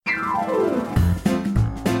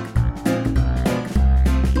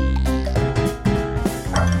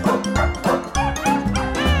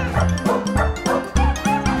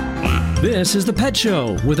This is The Pet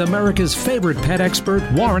Show with America's favorite pet expert,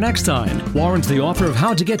 Warren Eckstein. Warren's the author of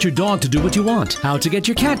How to Get Your Dog to Do What You Want, How to Get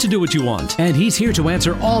Your Cat to Do What You Want, and he's here to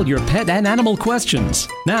answer all your pet and animal questions.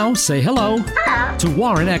 Now, say hello to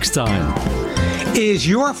Warren Eckstein. Is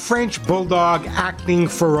your French Bulldog acting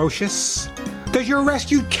ferocious? Does your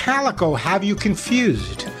rescued Calico have you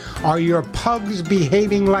confused? Are your pugs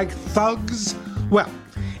behaving like thugs? Well,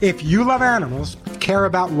 if you love animals, care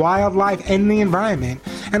about wildlife and the environment,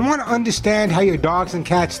 and want to understand how your dogs and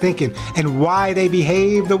cats think and why they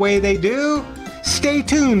behave the way they do, stay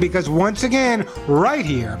tuned because once again, right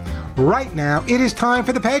here, right now, it is time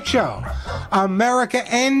for The Pet Show. America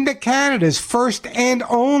and Canada's first and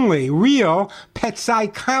only real pet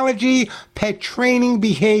psychology, pet training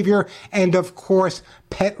behavior, and of course,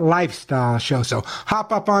 pet lifestyle show. So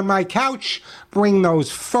hop up on my couch, bring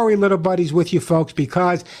those furry little buddies with you folks,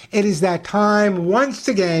 because it is that time once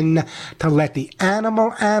again to let the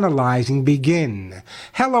animal analyzing begin.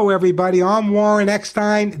 Hello everybody, I'm Warren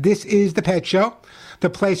Eckstein. This is The Pet Show. The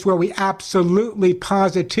place where we absolutely,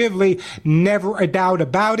 positively, never a doubt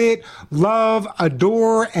about it, love,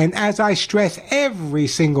 adore, and as I stress every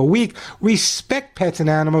single week, respect pets and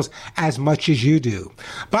animals as much as you do.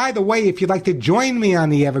 By the way, if you'd like to join me on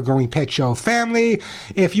the ever-growing Pet Show family,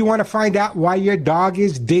 if you want to find out why your dog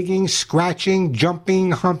is digging, scratching,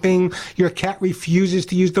 jumping, humping, your cat refuses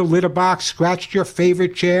to use the litter box, scratched your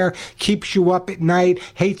favorite chair, keeps you up at night,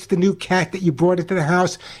 hates the new cat that you brought into the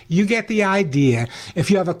house, you get the idea. If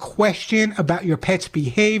you have a question about your pet's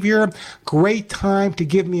behavior, great time to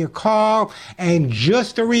give me a call. And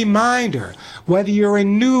just a reminder, whether you're a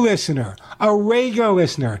new listener, a regular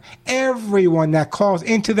listener, everyone that calls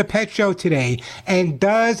into the Pet Show today and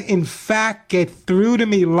does in fact get through to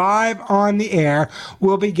me live on the air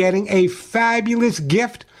will be getting a fabulous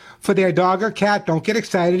gift for their dog or cat. Don't get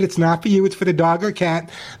excited. It's not for you. It's for the dog or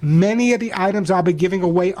cat. Many of the items I'll be giving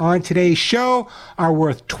away on today's show are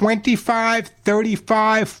worth $25, $35,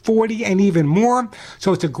 $40, and even more.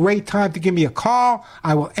 So it's a great time to give me a call.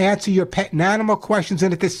 I will answer your pet and animal questions.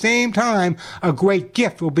 And at the same time, a great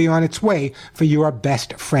gift will be on its way for your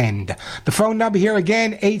best friend. The phone number here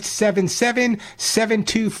again,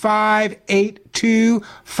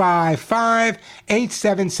 877-725-8255,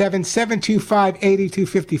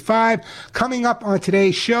 877-725-8255. Coming up on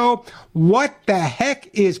today's show, what the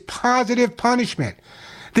heck is positive punishment?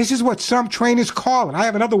 This is what some trainers call it. I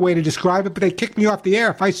have another way to describe it, but they kicked me off the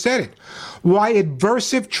air if I said it. Why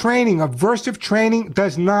aversive training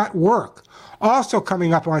does not work. Also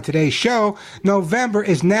coming up on today's show, November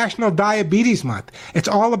is National Diabetes Month. It's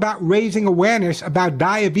all about raising awareness about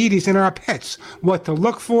diabetes in our pets, what to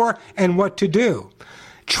look for and what to do.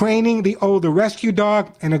 Training the older rescue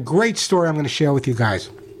dog, and a great story I'm going to share with you guys.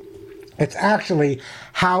 It's actually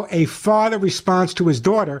how a father responds to his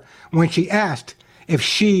daughter when she asked if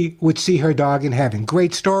she would see her dog in heaven.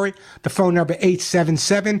 Great story. The phone number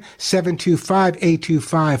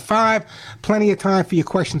 877-725-8255. Plenty of time for your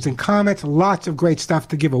questions and comments. Lots of great stuff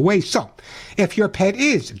to give away. So, if your pet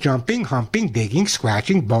is jumping, humping, digging,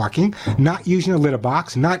 scratching, barking, not using a litter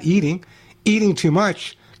box, not eating too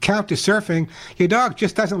much, counter surfing, your dog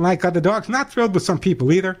just doesn't like other dogs, not thrilled with some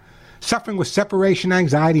people either, suffering with separation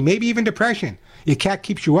anxiety, maybe even depression, your cat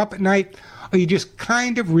keeps you up at night, or you just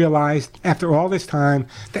kind of realized after all this time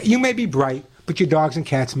that you may be bright, but your dogs and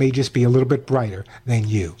cats may just be a little bit brighter than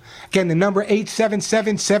you. Again, the number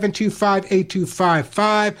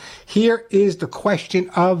 877-725-8255. Here is the question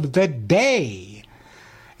of the day.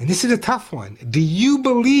 And this is a tough one. Do you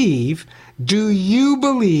believe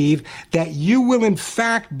that you will in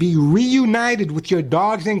fact be reunited with your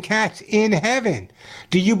dogs and cats in heaven?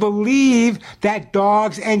 Do you believe that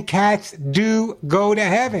dogs and cats do go to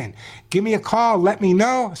heaven? Give me a call. Let me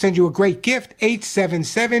know. I'll send you a great gift.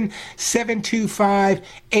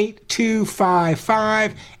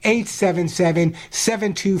 877-725-8255.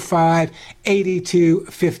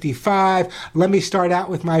 877-725-8255. Let me start out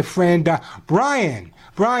with my friend Brian.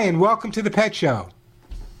 Brian, welcome to the Pet Show.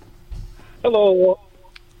 Hello,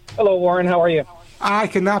 Warren. How are you? I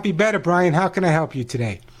cannot be better, Brian. How can I help you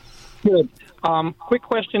today? Good. Quick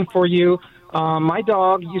question for you. My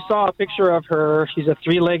dog, you saw a picture of her. She's a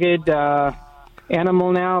three-legged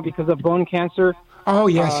animal now because of bone cancer. Oh,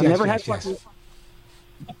 yes. Never had puppies.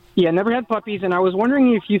 Yeah, never had puppies. And I was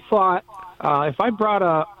wondering if you thought, if I brought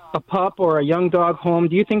a pup or a young dog home,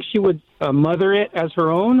 do you think she would mother it as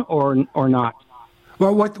her own or not?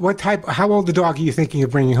 Well, what type? How old the dog are you thinking of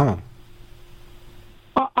bringing home?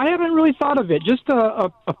 I haven't really thought of it. Just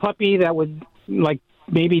a puppy that would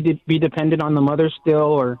maybe be dependent on the mother still,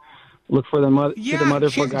 or look for the mother to the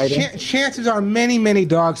mother for guidance? Chances are many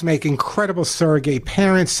dogs make incredible surrogate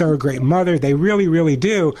parents, surrogate mother. They really, really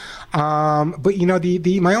do. But you know,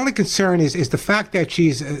 my only concern is the fact that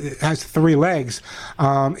she's has 3 legs.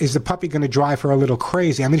 Is the puppy going to drive her a little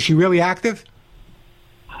crazy? I mean, is she really active?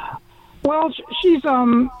 Well, she's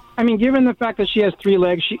I mean, given the fact that she has 3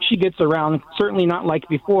 legs, she gets around. Certainly not like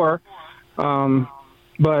before,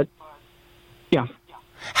 but yeah.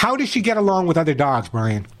 How does she get along with other dogs,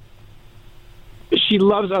 Brian? She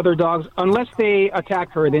loves other dogs. Unless they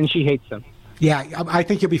attack her, then she hates them. Yeah, I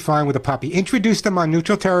think you'll be fine with a puppy. Introduce them on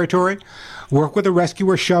neutral territory. Work with a rescue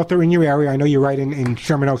or shelter in your area. I know you're right in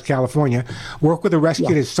Sherman Oaks, California. Work with a rescue.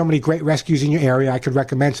 Yeah. There's so many great rescues in your area. I could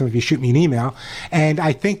recommend some if you shoot me an email. And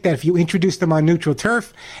I think that if you introduce them on neutral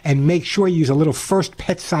turf and make sure you use a little first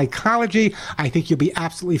pet psychology, I think you'll be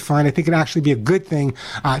absolutely fine. I think it'll actually be a good thing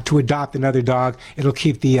to adopt another dog. It'll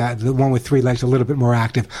keep the one with 3 legs a little bit more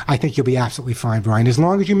active. I think you'll be absolutely fine, Brian, as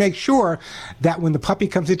long as you make sure that when the puppy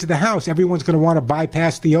comes into the house, everyone's going to want to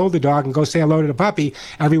bypass the older dog and go say hello to the puppy.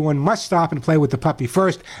 Everyone must stop and play with the puppy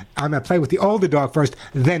first. I'm going to play with the older dog first,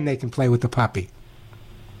 then they can play with the puppy.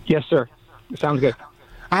 Yes, sir. Sounds good.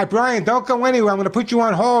 All right, Brian, don't go anywhere. I'm going to put you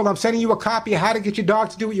on hold. I'm sending you a copy of How to Get Your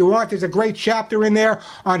Dog to Do What You Want. There's a great chapter in there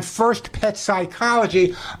on first pet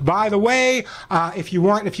psychology. By the way, if you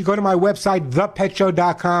go to my website,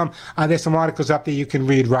 ThePetShow.com, there's some articles up there you can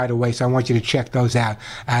read right away, so I want you to check those out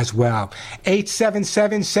as well.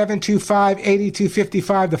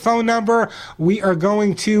 877-725-8255, the phone number. We are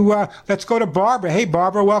going to, let's go to Barbara. Hey,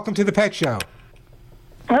 Barbara, welcome to The Pet Show.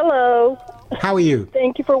 Hello. How are you?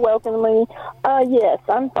 Thank you for welcoming me. Yes,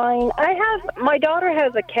 I'm fine. My daughter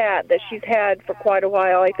has a cat that she's had for quite a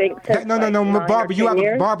while, I think. Since No,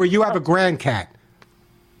 Barbara, you have a grand cat.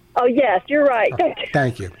 Oh, yes, you're right. Oh,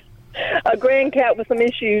 thank you. A grand cat with some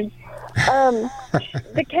issues.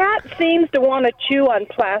 The cat seems to want to chew on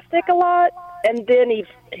plastic a lot, and then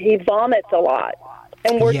he vomits a lot.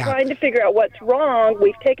 And we're trying to figure out what's wrong.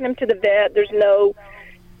 We've taken him to the vet.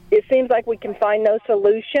 It seems like we can find no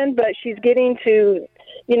solution, but she's getting to,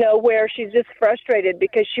 where she's just frustrated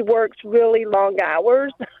because she works really long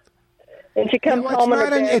hours, and she comes home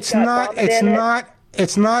and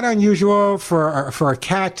It's not unusual for a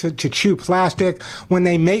cat to chew plastic. When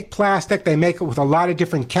they make plastic, they make it with a lot of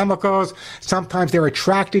different chemicals. Sometimes they're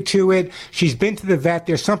attracted to it. She's been to the vet.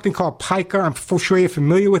 There's something called pica. I'm sure you're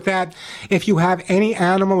familiar with that. If you have any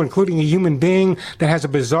animal, including a human being, that has a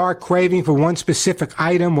bizarre craving for one specific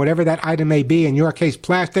item, whatever that item may be, in your case,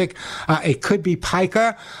 plastic, it could be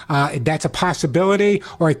pica. That's a possibility.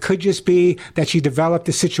 Or it could just be that she developed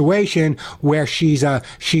a situation where she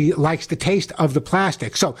likes the taste of the plastic.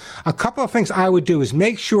 So a couple of things I would do is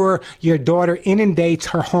make sure your daughter inundates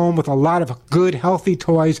her home with a lot of good, healthy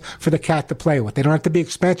toys for the cat to play with. They don't have to be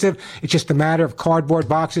expensive. It's just a matter of cardboard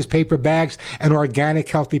boxes, paper bags, and organic,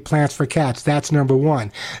 healthy plants for cats. That's number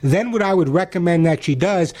one. Then what I would recommend that she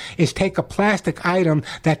does is take a plastic item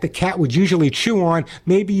that the cat would usually chew on,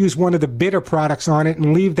 maybe use one of the bitter products on it,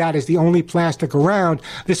 and leave that as the only plastic around.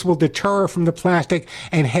 This will deter her from the plastic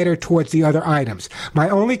and head her towards the other items. My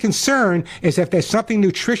only concern is if there's something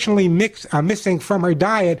nutritionally missing from her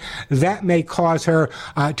diet, that may cause her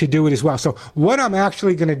to do it as well. So what I'm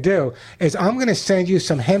actually going to do is I'm going to send you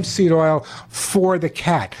some hemp seed oil for the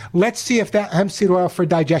cat. Let's see if that hemp seed oil for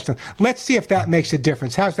digestion, let's see if that makes a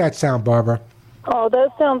difference. How's that sound, Barbara? Oh,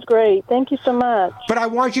 that sounds great. Thank you so much. But I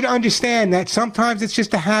want you to understand that sometimes it's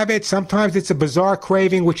just a habit. Sometimes it's a bizarre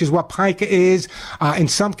craving, which is what pica is. In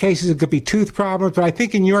some cases, it could be tooth problems. But I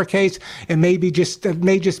think in your case, it may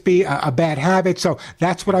just be a bad habit. So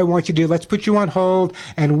that's what I want you to do. Let's put you on hold,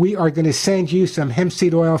 and we are going to send you some hemp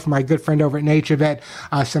seed oil from my good friend over at Nature Vet.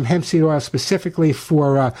 Some hemp seed oil specifically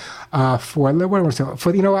for you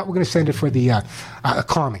know what? We're going to send it for the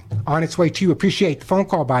calming. On its way to you. Appreciate the phone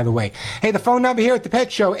call, by the way. Hey, the phone number here at the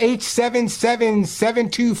Pet Show,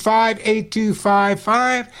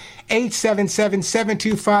 877-725-8255.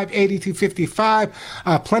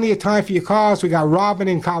 877-725-8255. Plenty of time for your calls. We got Robin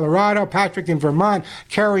in Colorado, Patrick in Vermont,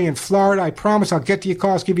 Carrie in Florida. I promise I'll get to your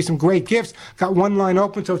calls, give you some great gifts. Got one line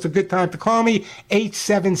open, so it's a good time to call me.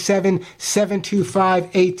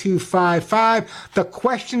 877-725-8255. The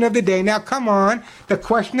question of the day. Now, come on. The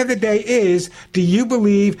question of the day is, do you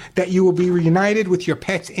believe that you will be reunited with your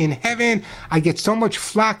pets in heaven? I get so much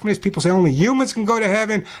flack from this. People say only humans can go to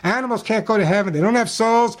heaven. Animals can't go to heaven. They don't have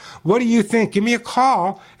souls. What do you think? Give me a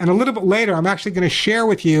call, and a little bit later, I'm actually going to share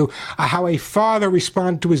with you how a father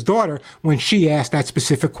responded to his daughter when she asked that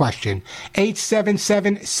specific question.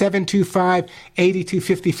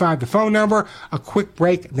 877-725-8255, the phone number. A quick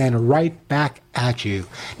break, then right back at you.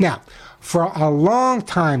 Now, For a long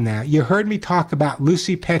time now, you heard me talk about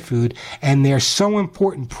Lucy Pet Food and their so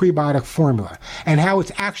important prebiotic formula, and how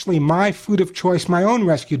it's actually my food of choice, my own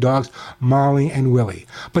rescue dogs, Molly and Willie.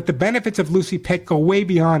 But the benefits of Lucy Pet go way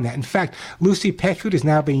beyond that. In fact, Lucy Pet Food is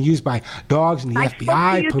now being used by dogs in the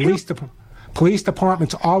FBI, police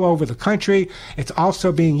departments all over the country. It's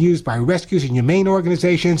also being used by rescues and humane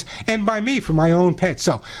organizations, and by me for my own pets.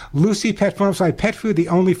 So, Lucy Pet Farmside Pet Food, the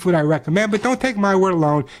only food I recommend, but don't take my word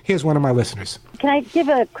alone. Here's one of my listeners. Can I give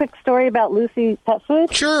a quick story about Lucy Pet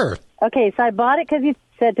Food? Sure. Okay, so I bought it because you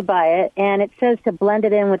said to buy it, and it says to blend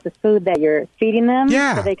it in with the food that you're feeding them,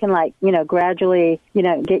 so they can, gradually,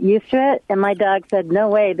 get used to it. And my dog said, no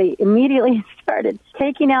way. They immediately started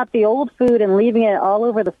taking out the old food and leaving it all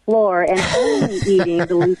over the floor and only eating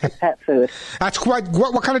the Lucy Pet Food. That's quite.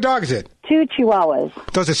 What kind of dog is it? 2 Chihuahuas.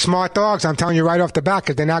 Those are smart dogs, I'm telling you right off the bat,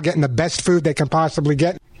 because they're now getting the best food they can possibly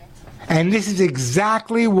get. And this is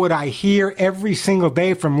exactly what I hear every single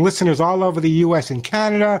day from listeners all over the U.S. and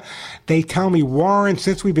Canada. They tell me, Warren,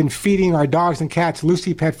 since we've been feeding our dogs and cats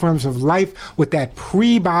Lucy Pet Forms of Life with that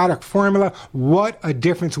prebiotic formula, what a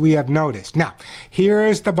difference we have noticed. Now,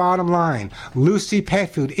 here's the bottom line. Lucy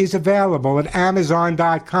Pet Food is available at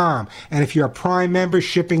Amazon.com. And if you're a Prime member,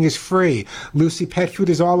 shipping is free. Lucy Pet Food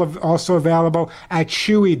is also available at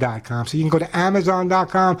Chewy.com. So you can go to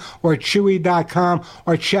Amazon.com or Chewy.com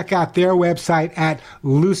or check out their website at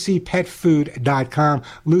LucyPetFood.com,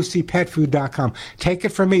 LucyPetFood.com. Take it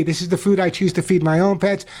from me. This is the food I choose to feed my own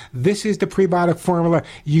pets. This is the prebiotic formula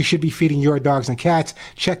you should be feeding your dogs and cats.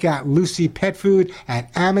 Check out Lucy Pet Food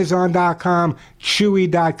at Amazon.com,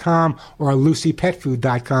 Chewy.com, or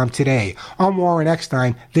LucyPetFood.com today. I'm Warren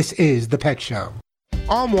Eckstein. This is The Pet Show.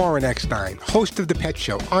 I'm Warren Eckstein, host of The Pet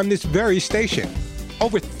Show on this very station.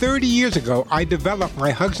 Over 30 years ago, I developed my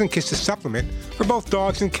Hugs and Kisses supplement for both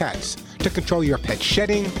dogs and cats to control your pet's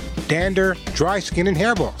shedding, dander, dry skin, and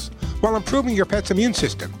hairballs while improving your pet's immune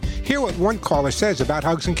system. Hear what one caller says about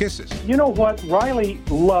Hugs and Kisses. You know what? Riley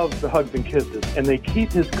loves the Hugs and Kisses, and they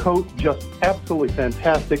keep his coat just absolutely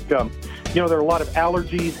fantastic. There are a lot of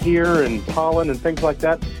allergies here and pollen and things like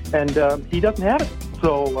that, and he doesn't have it.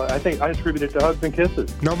 So I think I attribute it to Hugs and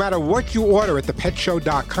Kisses. No matter what you order at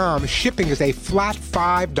ThePetShow.com, shipping is a flat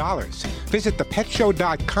 $5. Visit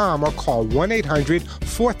ThePetShow.com or call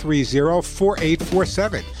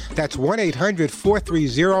 1-800-430-4847. That's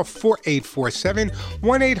 1-800-430-4847,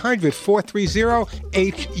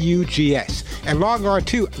 1-800-430-HUGS. And log on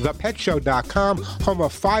to ThePetShow.com, home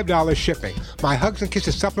of $5 shipping. My Hugs and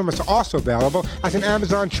Kisses supplements are also available as an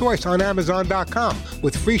Amazon choice on Amazon.com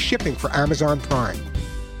with free shipping for Amazon Prime.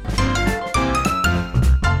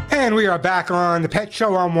 And we are back on The Pet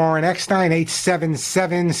Show. I'm Warren Eckstein,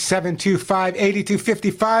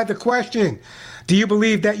 877-725-8255. The question, do you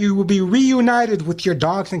believe that you will be reunited with your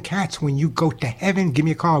dogs and cats when you go to heaven? Give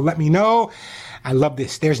me a call. Let me know. I love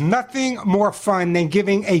this. There's nothing more fun than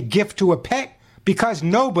giving a gift to a pet because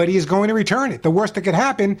nobody is going to return it. The worst that could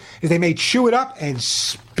happen is they may chew it up and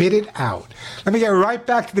spit it out. Let me get right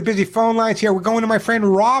back to the busy phone lines here. We're going to my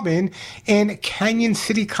friend Robin in Canyon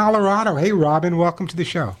City, Colorado. Hey, Robin, welcome to the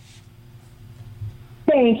show.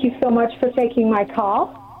 Thank you so much for taking my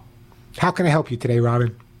call. How can I help you today,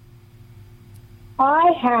 Robin?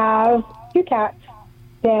 I have 2 cats,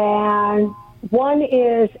 and one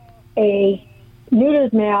is a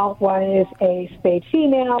neutered male, one is a spayed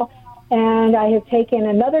female, and I have taken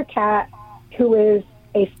another cat who is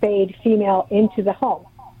a spayed female into the home.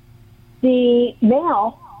 The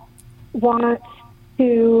male wants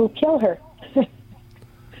to kill her.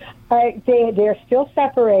 They're still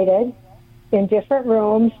separated in different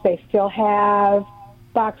rooms. They still have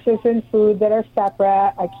boxes and food that are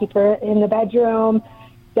separate. I keep her in the bedroom.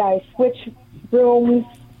 I switch rooms.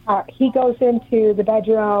 He goes into the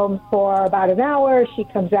bedroom for about an hour. She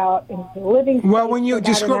comes out into the living space. Well, when you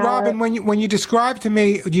describe, Robin, when you describe to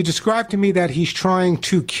me, that he's trying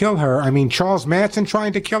to kill her. I mean, Charles Manson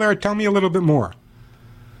trying to kill her. Tell me a little bit more.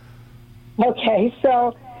 Okay,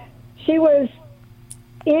 so she was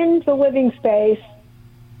in the living space,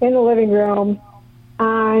 in the living room,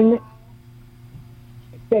 on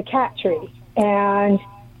the cat tree. And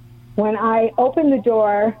when I opened the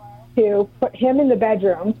door to put him in the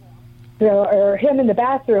bedroom, or him in the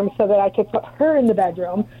bathroom so that I could put her in the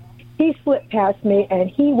bedroom, he slipped past me and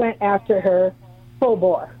he went after her full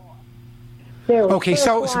bore. Okay,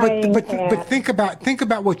 but think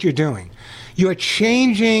about what you're doing. You're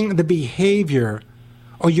changing the behavior,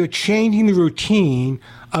 or you're changing the routine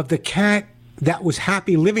of the cat that was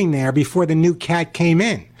happy living there before the new cat came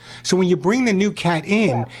in. So when you bring the new cat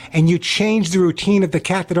in and you change the routine of the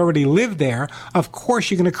cat that already lived there, of course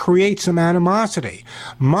you're going to create some animosity.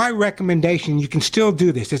 My recommendation, you can still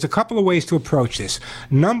do this. There's a couple of ways to approach this.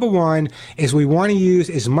 Number one is we want to use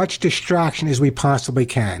as much distraction as we possibly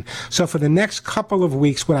can. So for the next couple of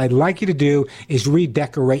weeks, what I'd like you to do is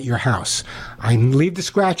redecorate your house. I leave the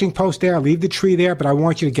scratching post there, leave the tree there, but I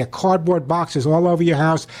want you to get cardboard boxes all over your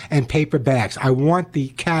house and paper bags. I want the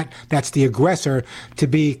cat that's the aggressor to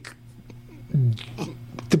be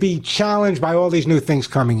challenged by all these new things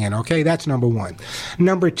coming in, okay? That's number one.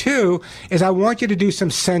 Number two is I want you to do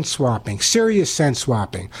some scent swapping, serious scent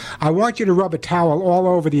swapping. I want you to rub a towel all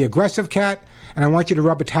over the aggressive cat, and I want you to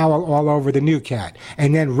rub a towel all over the new cat,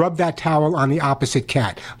 and then rub that towel on the opposite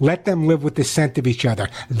cat. Let them live with the scent of each other.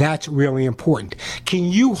 That's really important. Can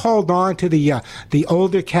you hold on to the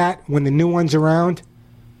older cat when the new one's around?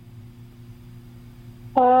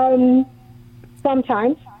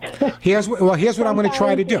 Sometimes. Here's what I'm going to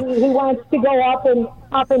try to do. He wants to go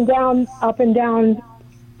up and down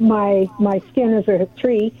my skin as a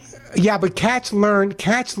tree. Yeah, but cats learn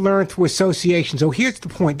through association. So here's the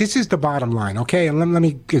point. This is the bottom line, okay? And let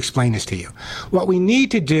me explain this to you. What we need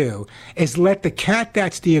to do is let the cat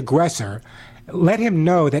that's the aggressor, let him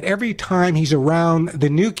know that every time he's around the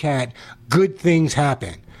new cat, good things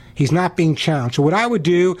happen. He's not being challenged. So what I would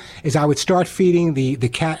do is I would start feeding the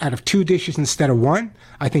cat out of 2 dishes instead of 1.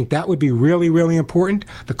 I think that would be really, really important.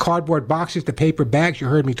 The cardboard boxes, the paper bags you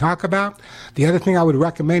heard me talk about. The other thing I would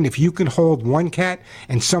recommend, if you can hold one cat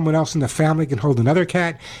and someone else in the family can hold another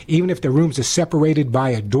cat, even if the rooms are separated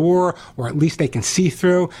by a door or at least they can see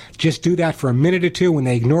through, just do that for a minute or two. When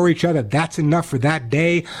they ignore each other, that's enough for that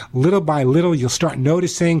day. Little by little, you'll start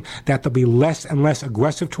noticing that they'll be less and less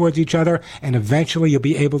aggressive towards each other, and eventually you'll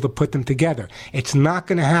be able to put them together. It's not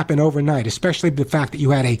going to happen overnight, especially the fact that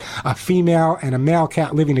you had a female and a male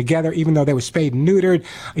cat living together, even though they were spayed and neutered.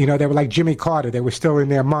 You know, they were like Jimmy Carter. They were still in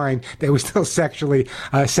their mind. They were still sexually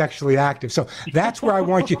active. So that's where I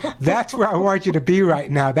want you. That's where I want you to be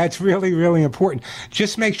right now. That's really, really important.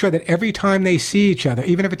 Just make sure that every time they see each other,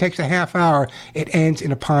 even if it takes a half hour, it ends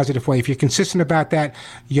in a positive way. If you're consistent about that,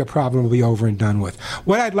 your problem will be over and done with.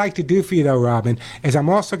 What I'd like to do for you, though, Robin, is I'm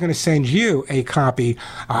also going to send you a copy,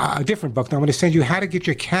 a different book. I'm going to send you How to Get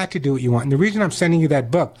Your Cat to Do What You Want. And the reason I'm sending you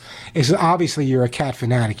that book is obviously you're a cat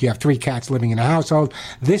fanatic. You have 3 cats living in a household.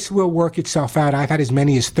 This will work itself out. I've had as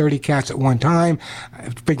many as 30 cats at one time.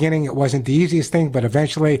 At the beginning, it wasn't the easiest thing, but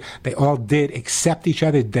eventually they all did accept each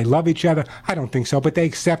other. They love each other. I don't think so, but they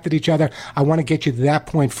accepted each other. I want to get you to that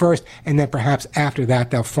point first, and then perhaps after that,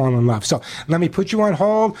 they'll fall in love. So let me put you on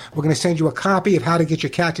hold. We're going to send you a copy of How to Get Your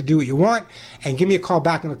Cat to Do What You Want, and give me a call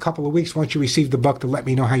back in a couple of weeks once you receive the book to let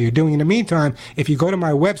me know how you're doing. In the meantime, if you go to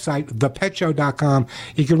my website, ThePetShow.com,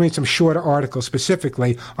 you can read some shorter articles specifically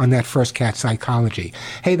on that first cat psychology.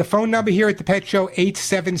 Hey, the phone number here at The Pet Show,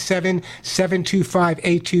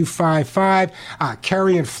 877-725-8255.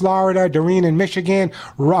 Kerry in Florida, Doreen in Michigan,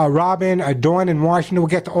 Robin, Dawn in Washington. We'll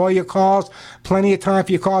get to all your calls. Plenty of time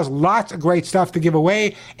for your calls. Lots of great stuff to give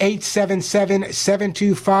away.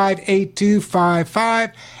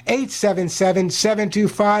 877-725-8255.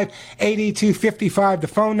 877-725-8255. The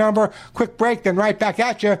phone number. Quick break, then right back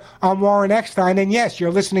at you. I'm Warren Eckstein, and yes,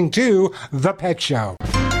 you're listening to The Pet Show.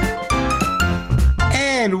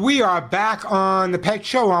 And we are back on The Pet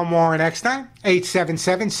Show. I'm Warren Eckstein,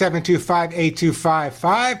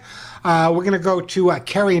 877-725-8255. We're going to go to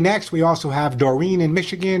Kerry next. We also have Doreen in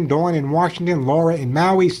Michigan, Dawn in Washington, Laura in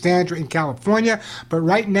Maui, Sandra in California. But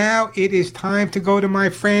right now, it is time to go to my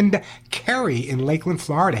friend Kerry in Lakeland,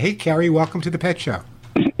 Florida. Hey, Kerry, welcome to The Pet Show.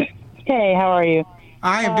 Hey, how are you?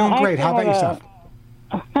 I am doing great. How about yourself?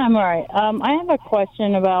 I'm all right. I have a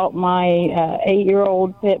question about my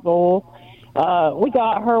 8-year-old pit bull. We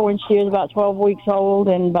got her when she was about 12 weeks old,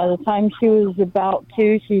 and by the time she was about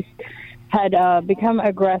 2, she had become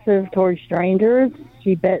aggressive towards strangers.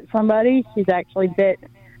 She bit somebody. She's actually bit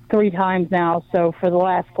 3 times now. So for the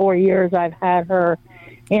last 4 years, I've had her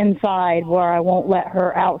inside where I won't let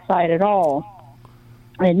her outside at all.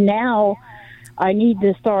 And now I need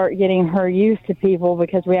to start getting her used to people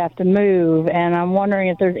because we have to move, and I'm wondering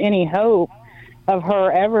if there's any hope of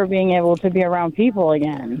her ever being able to be around people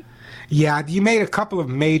again. Yeah, you made a couple of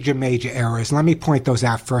major errors. Let me point those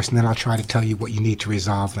out first, and then I'll try to tell you what you need to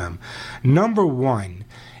resolve them. Number 1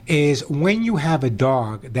 is when you have a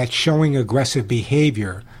dog that's showing aggressive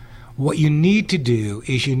behavior, What you need to do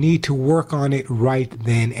is you need to work on it right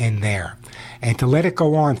then and there. And to let it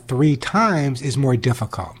go on 3 times is more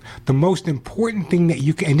difficult. The most important thing that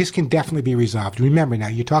you can, and this can definitely be resolved. Remember now,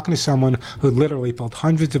 you're talking to someone who literally pulled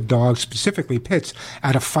hundreds of dogs, specifically pits,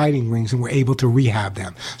 out of fighting rings and were able to rehab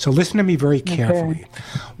them. So listen to me very carefully.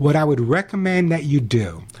 What I would recommend that you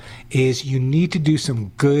do is you need to do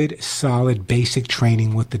some good, solid, basic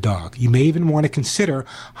training with the dog. You may even want to consider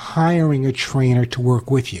hiring a trainer to work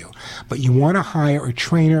with you. But you want to hire a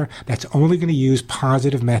trainer that's only going to use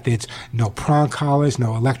positive methods, no prong collars,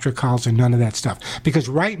 no electric collars, or none of that stuff. Because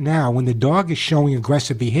right now, when the dog is showing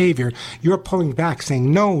aggressive behavior, you're pulling back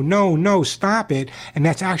saying, no, no, no, stop it. And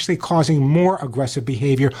that's actually causing more aggressive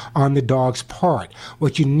behavior on the dog's part.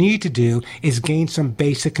 What you need to do is gain some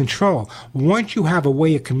basic control. Once you have a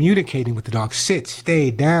way of communicating with the dog, sit,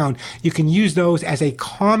 stay, down, you can use those as a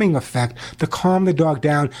calming effect to calm the dog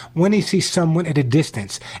down when he sees someone at a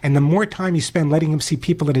distance. And the more time you spend letting him see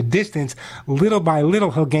people at a distance, little by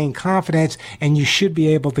little he'll gain confidence, and you should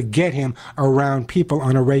be able to get him around people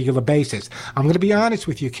on a regular basis. I'm going to be honest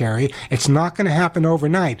with you, Carrie. It's not going to happen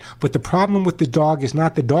overnight, but the problem with the dog is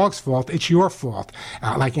not the dog's fault, it's your fault.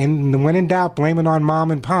 And when in doubt, blame it on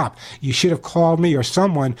mom and pop. You should have called me or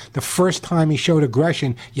someone the first time he showed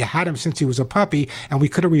aggression. You had him since he was a puppy, and we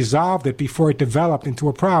could have resolved it before it developed into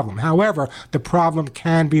a problem. However, the problem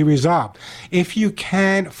can be resolved. If you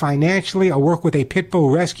can financially or work with a pit bull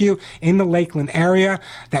rescue in the Lakeland area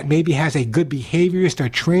that maybe has a good behaviorist or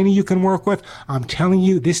trainer you can work with, I'm telling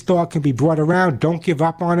you, this dog can be brought around. Don't give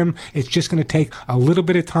up on him. It's just going to take a little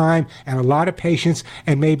bit of time and a lot of patience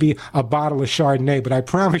and maybe a bottle of Chardonnay. But I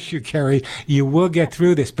promise you, Carrie, you will get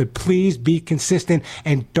through this. But please be consistent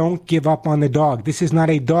and don't give up on the dog. This is not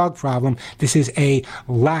a dog problem. This is a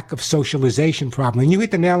lack of socialization problem. And you hit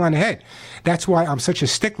the nail on the head. That's why I'm such a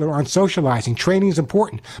stickler on socializing. Training is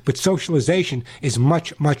important, but socialization is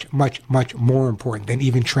much, much, much, much more important than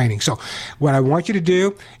even training. So what I want you to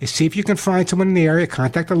do is see if you can find someone in the area,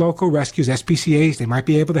 contact the local rescues, SPCAs. They might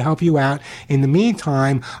be able to help you out. In the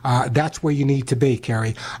meantime, that's where you need to be,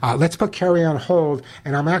 Carrie. Let's put Carrie on hold,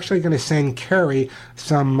 and I'm actually going to send Carrie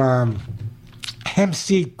some hemp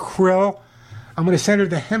seed krill. I'm going to send her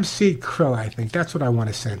the hemp seed krill, I think. That's what I want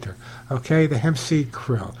to send her. Okay, the hemp seed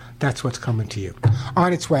krill. That's what's coming to you.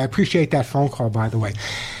 On its way. I appreciate that phone call, by the way.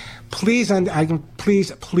 Please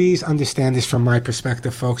understand this from my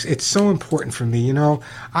perspective, folks. It's so important for me. You know,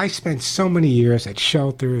 I spent so many years at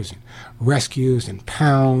shelters and rescues and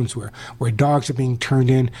pounds where dogs are being turned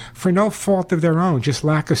in for no fault of their own, just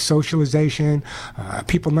lack of socialization,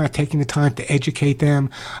 people not taking the time to educate them.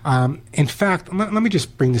 In fact, let me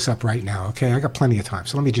just bring this up right now, okay? I got plenty of time,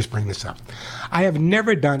 so let me just bring this up. I have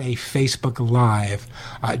never done a Facebook Live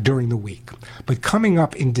during the week, but coming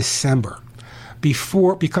up in December,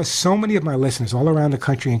 because so many of my listeners all around the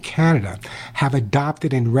country and Canada have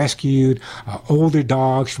adopted and rescued older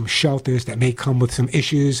dogs from shelters that may come with some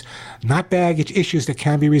issues, not baggage, issues that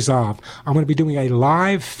can be resolved. I'm going to be doing a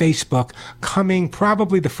live Facebook coming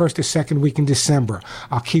probably the first or second week in December.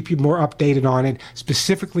 I'll keep you more updated on it,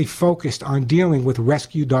 specifically focused on dealing with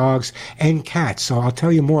rescue dogs and cats. So I'll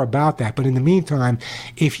tell you more about that. But in the meantime,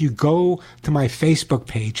 if you go to my Facebook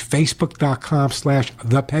page,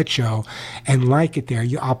 facebook.com/ThePetShow, and like it there,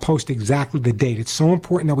 I'll post exactly the date. It's so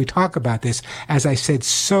important that we talk about this. As I said,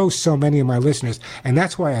 so many of my listeners, and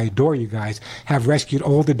that's why I adore you guys, have rescued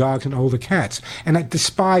older dogs and older cats. And I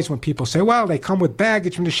despise when people say, well, they come with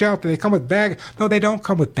baggage from the shelter. They come with baggage. No, they don't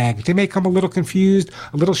come with baggage. They may come a little confused,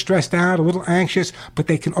 a little stressed out, a little anxious, but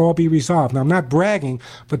they can all be resolved. Now, I'm not bragging,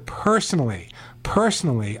 but personally,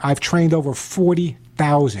 I've trained over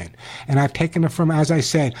 40,000, and I've taken them from, as I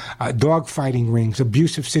said, dog fighting rings,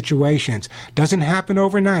 abusive situations. Doesn't happen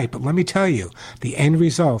overnight, but let me tell you, the end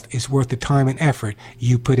result is worth the time and effort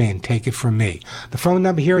you put in. Take it from me. The phone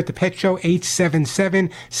number here at the Pet Show,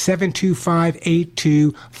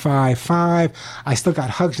 877-725-8255. I still got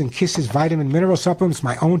Hugs and Kisses vitamin mineral supplements,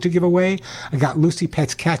 my own, to give away. I got Lucy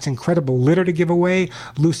Pet's Cat's Incredible Litter to give away,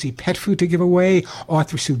 Lucy Pet Food to give away,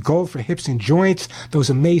 Arthur Suit Gold for hips and joints, those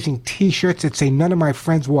amazing T-shirts that say none of my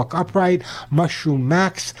friends walk upright, Mushroom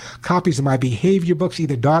Max, copies of my behavior books,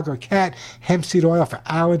 either dog or cat, hemp seed oil for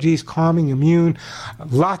allergies, calming, immune,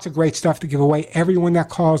 lots of great stuff to give away. Everyone that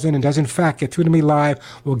calls in and does in fact get through to me live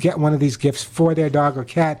will get one of these gifts for their dog or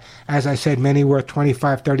cat. As I said, many worth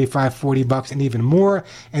 $25, $35, $40 and even more.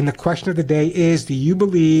 And the question of the day is, do you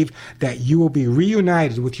believe that you will be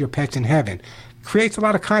reunited with your pets in heaven? creates a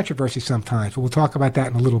lot of controversy sometimes, but we'll talk about that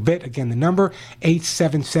in a little bit. Again, the number,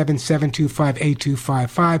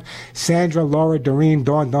 877-725-8255. Sandra, Laura, Doreen,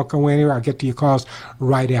 Dawn, don't go anywhere. I'll get to your calls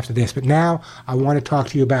right after this. But now I want to talk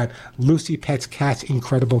to you about Lucy Pet's Cat's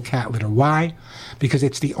Incredible Cat Litter. Why? Because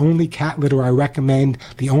it's the only cat litter I recommend,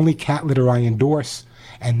 the only cat litter I endorse.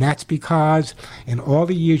 And that's because in all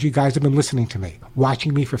the years you guys have been listening to me,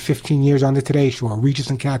 watching me for 15 years on the Today Show,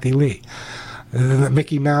 Regis and Kathy Lee, the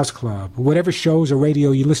Mickey Mouse Club, whatever shows or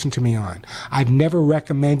radio you listen to me on, I've never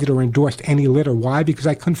recommended or endorsed any litter. Why? Because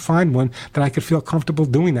I couldn't find one that I could feel comfortable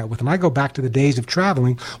doing that with. And I go back to the days of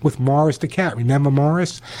traveling with Morris the cat. Remember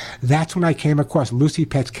Morris? That's when I came across Lucy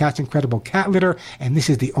Pet's Cat's Incredible Cat Litter, and this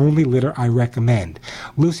is the only litter I recommend.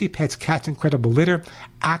 Lucy Pet's Cat's Incredible Litter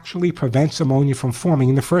actually prevents ammonia from forming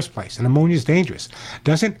in the first place. And ammonia is dangerous.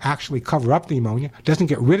 Doesn't actually cover up the ammonia, doesn't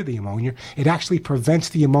get rid of the ammonia. It actually prevents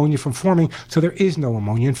the ammonia from forming, so there is no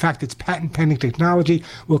ammonia. In fact, its patent-pending technology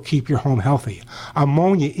will keep your home healthy.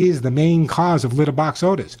 Ammonia is the main cause of litter box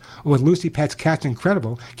odors. With Lucy Pet's Cat's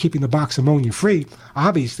Incredible, keeping the box ammonia-free,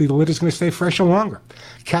 obviously the litter's going to stay fresher longer.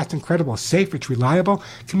 Cat's Incredible is safe, it's reliable,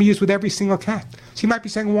 can be used with every single cat. So you might be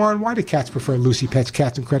saying, Warren, why do cats prefer Lucy Pet's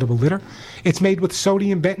Cat's Incredible Litter? It's made with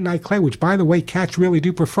sodium bentonite clay, which, by the way, cats really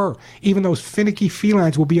do prefer. Even those finicky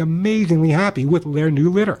felines will be amazingly happy with their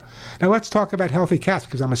new litter. Now let's talk about healthy cats,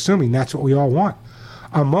 because I'm assuming that's what we all want.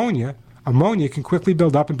 Ammonia can quickly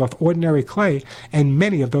build up in both ordinary clay and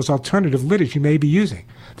many of those alternative litters you may be using.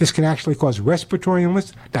 This can actually cause respiratory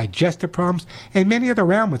illness, digestive problems, and many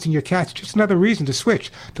other ailments in your cats. Just another reason to switch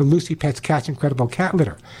to Lucy Pet's Cat's Incredible Cat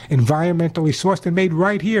Litter. Environmentally sourced and made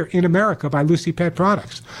right here in America by Lucy Pet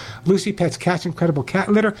Products. Lucy Pet's Cat's Incredible Cat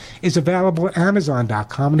Litter is available at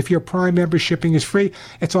Amazon.com, and if your Prime member shipping is free,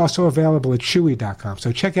 it's also available at Chewy.com.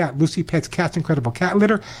 So check out Lucy Pet's Cat's Incredible Cat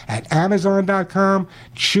Litter at Amazon.com,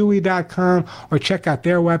 Chewy.com, or check out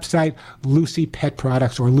their website, Lucy Pet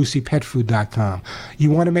Products or LucyPetFood.com.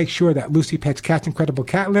 You want to make sure that Lucy Pet's Cat's Incredible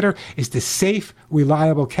Cat Litter is the safe,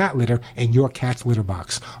 reliable cat litter in your cat's litter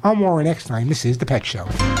box. I'm Warren Eckstein. This is The Pet Show.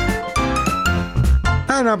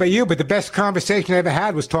 I don't know about you, but the best conversation I ever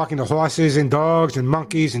had was talking to horses and dogs and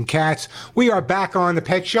monkeys and cats. We are back on The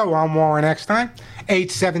Pet Show. I'm Warren Eckstein.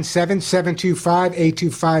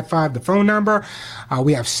 877-725-8255, the phone number.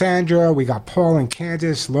 We have Sandra, we got Paul in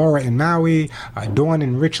Kansas, Laura in Maui, Dawn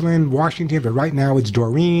in Richland, Washington, but right now it's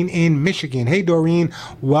Doreen in Michigan. Hey, Doreen,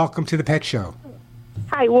 welcome to The Pet Show.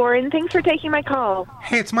 Hi, Warren. Thanks for taking my call.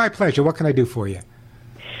 Hey, it's my pleasure. What can I do for you?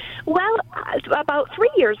 Well, about 3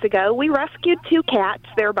 years ago, we rescued two cats.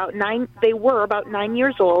 They were about 9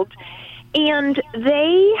 years old, and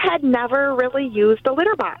they had never really used a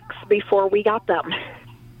litter box before we got them.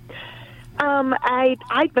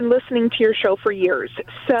 I'd been listening to your show for years,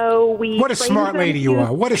 so we. What a smart lady you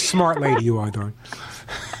are! What a smart lady you are, Dawn.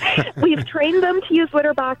 We've trained them to use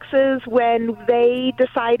litter boxes when they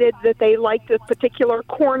decided that they liked a particular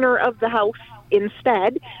corner of the house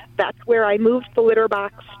instead. That's where I moved the litter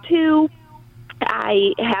box to.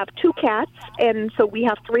 I have two cats, and so we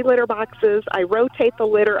have 3 litter boxes. I rotate the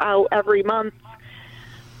litter out every month,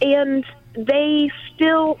 and they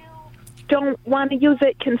still don't want to use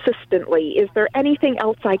it consistently. Is there anything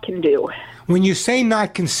else I can do? When you say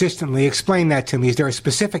not consistently, explain that to me. Is there a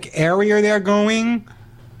specific area they're going?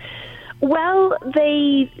 Well,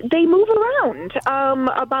 they move around.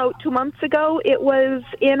 About 2 months ago, it was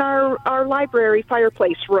in our library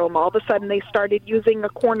fireplace room. All of a sudden, they started using a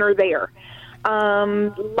corner there.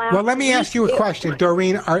 Well, let me ask you a question,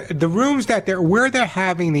 Doreen. Are the rooms where they're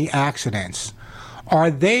having the accidents,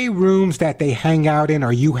 are they rooms that they hang out in,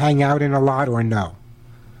 or you hang out in a lot, or no?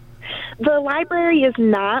 The library is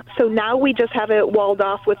not, so now we just have it walled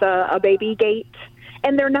off with a baby gate.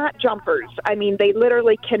 And they're not jumpers. I mean, they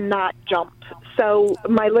literally cannot jump. So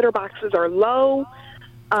my litter boxes are low.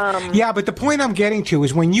 Yeah, but the point I'm getting to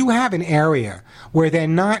is when you have an area where they're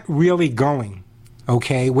not really going,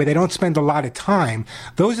 okay, where they don't spend a lot of time,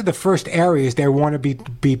 those are the first areas they want to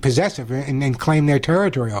be possessive and claim their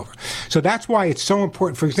territory over. So that's why it's so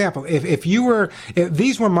important. For example, if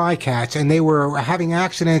these were my cats and they were having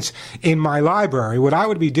accidents in my library, what I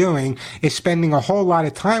would be doing is spending a whole lot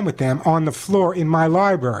of time with them on the floor in my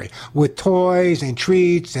library with toys and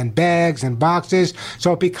treats and bags and boxes.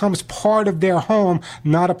 So it becomes part of their home,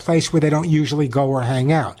 not a place where they don't usually go or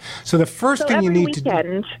hang out. So the first thing you need to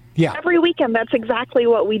do. Yeah. Every weekend, that's exactly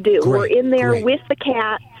what we do. We're in there with the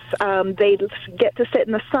cats. They get to sit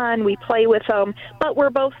in the sun. We play with them. But we're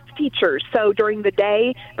both teachers, so during the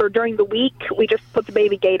day or during the week, we just put the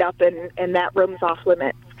baby gate up, and that room's off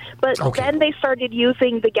limits. But then they started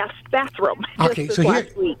using the guest bathroom. Okay, so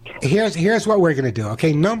here's what we're going to do.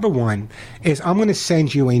 Okay, number one is I'm going to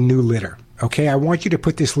send you a new litter. Okay, I want you to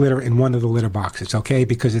put this litter in one of the litter boxes, okay?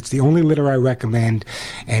 Because it's the only litter I recommend,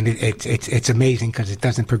 and it's amazing because it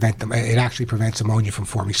doesn't prevent them. It actually prevents ammonia from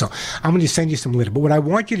forming. So I'm going to send you some litter. But what I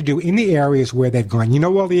want you to do in the areas where they've gone, you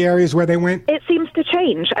know all the areas where they went? It seems to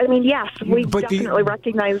change. I mean, yes, we definitely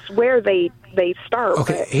recognize where they start.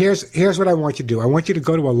 Okay, here's what I want you to do. I want you to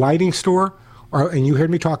go to a lighting store. And you heard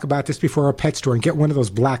me talk about this before, a pet store, and get one of those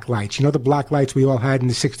black lights. You know the black lights we all had in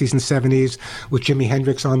the 60s and 70s with Jimi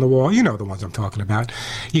Hendrix on the wall? You know the ones I'm talking about.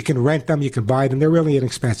 You can rent them, you can buy them. They're really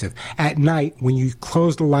inexpensive. At night, when you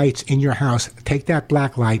close the lights in your house, take that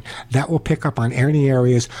black light. That will pick up on any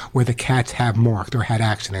areas where the cats have marked or had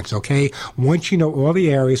accidents, okay? Once you know all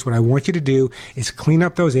the areas, what I want you to do is clean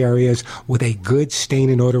up those areas with a good stain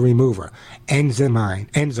and odor remover. Enzyme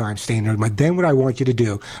stain and odor. But then what I want you to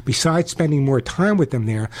do, besides spending more time with them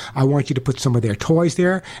there, I want you to put some of their toys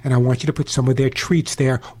there, and I want you to put some of their treats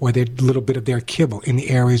there, or their little bit of their kibble in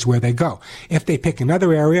the areas where they go. If they pick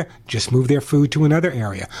another area, just move their food to another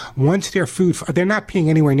area. Once their food, they're not peeing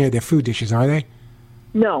anywhere near their food dishes, are they?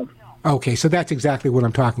 No. Okay, so that's exactly what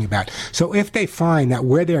I'm talking about. So if they find that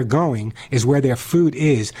where they're going is where their food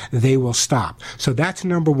is, they will stop. So that's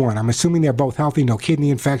number one. I'm assuming they're both healthy, no kidney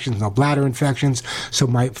infections, no bladder infections. So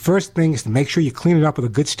my first thing is to make sure you clean it up with a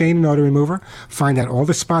good stain and odor remover, find out all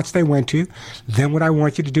the spots they went to. Then what I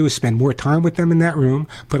want you to do is spend more time with them in that room,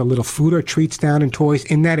 put a little food or treats down and toys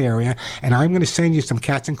in that area, and I'm going to send you some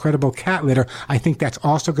Cat's Incredible cat litter. I think that's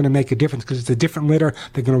also going to make a difference because it's a different litter.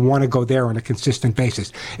 They're going to want to go there on a consistent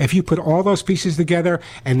basis. If you put all those pieces together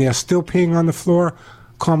and they're still peeing on the floor,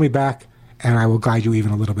 call me back and I will guide you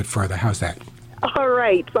even a little bit further. How's that? All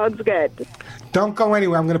right. Sounds good. Don't go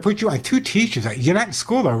anywhere. I'm going to put you on 2 teachers. You're not in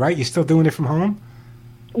school though, right? You're still doing it from home?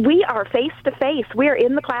 We are face-to-face. We are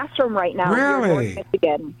in the classroom right now. Really?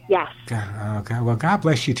 Michigan. Yes. Okay. Well, God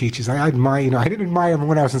bless you, teachers. I admire, I didn't admire them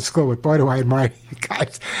when I was in school, but boy, do I admire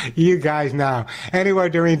you guys now. Anyway,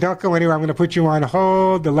 Doreen, don't go anywhere. I'm going to put you on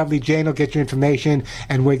hold. The lovely Jane will get your information,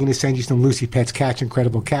 and we're going to send you some Lucy Pet's Cat's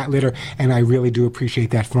Incredible cat litter, and I really do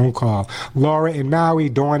appreciate that phone call. Laura in Maui,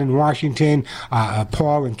 Dawn in Washington,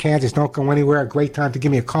 Paul in Kansas, don't go anywhere. A great time to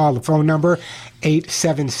give me a call. The phone number,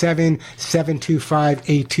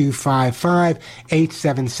 877-725-8255,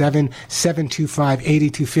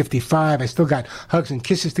 877-725-8255. I still got hugs and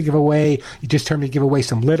kisses to give away. You just heard me give away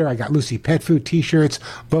some litter. I got Lucy Pet Food, T-shirts,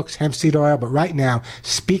 books, hemp seed oil. But right now,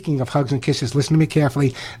 speaking of hugs and kisses, listen to me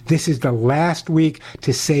carefully. This is the last week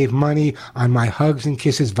to save money on my Hugs and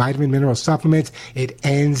Kisses vitamin mineral supplements. It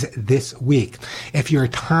ends this week. If you're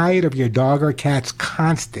tired of your dog or cat's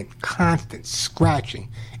constant scratching,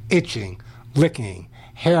 itching, licking,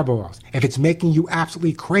 hairballs, if it's making you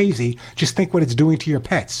absolutely crazy, just think what it's doing to your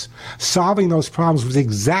pets. Solving those problems was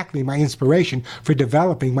exactly my inspiration for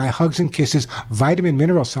developing my Hugs and Kisses vitamin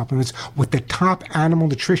mineral supplements with the top animal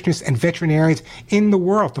nutritionists and veterinarians in the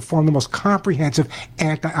world to form the most comprehensive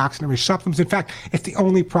antioxidant-rich supplements. In fact, it's the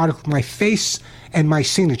only product with my face and my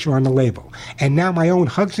signature on the label. And now my own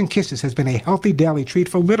Hugs and Kisses has been a healthy daily treat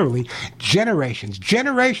for literally generations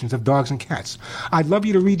of dogs and cats. I'd love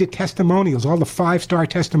you to read the testimonials, all the 5-star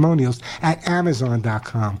testimonials at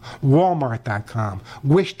Amazon.com, Walmart.com,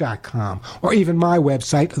 Wish.com, or even my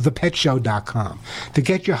website, ThePetShow.com. To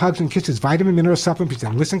get your Hugs and Kisses vitamin mineral supplements,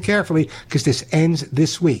 and listen carefully because this ends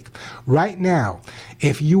this week. Right now,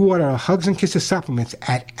 if you order a Hugs and Kisses supplements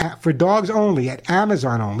for dogs only, at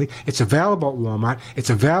Amazon only, it's available at Walmart, it's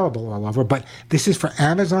available all over, but this is for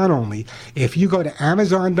Amazon only. If you go to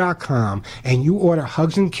Amazon.com and you order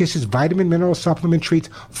Hugs and Kisses vitamin mineral supplement treats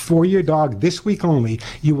for your dog this week only,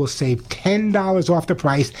 you will save $10 off the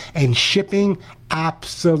price and shipping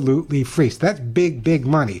absolutely free. So that's big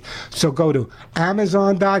money. So go to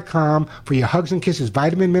Amazon.com for your Hugs and Kisses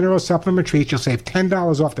vitamin mineral supplement treats. You'll save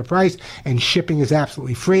 $10 off the price and shipping is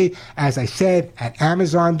absolutely free. As I said, at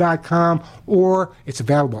Amazon.com, or it's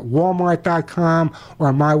available at Walmart.com or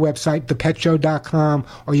on my website, ThePetShow.com,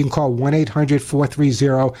 or you can call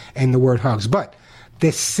 1-800-430 and the word hugs. But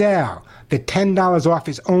this sale, the $10 off,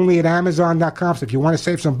 is only at Amazon.com. So if you want to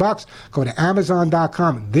save some bucks, go to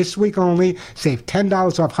Amazon.com this week only. Save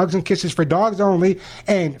 $10 off Hugs and Kisses for dogs only,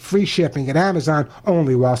 and free shipping at Amazon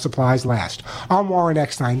only while supplies last. I'm Warren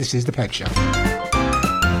Eckstein. This is The Pet Show.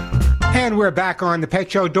 And we're back on The Pet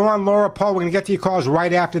Show. Dawn, Laura, Paul, we're going to get to your calls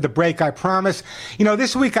right after the break, I promise. You know,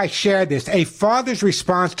 this week I shared this, a father's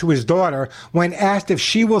response to his daughter when asked if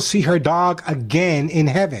she will see her dog again in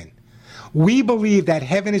heaven. We believe that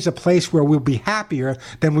heaven is a place where we'll be happier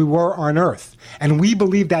than we were on earth. And we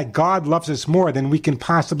believe that God loves us more than we can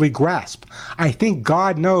possibly grasp. I think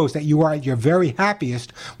God knows that you are at your very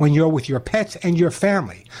happiest when you're with your pets and your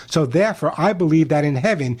family. So therefore, I believe that in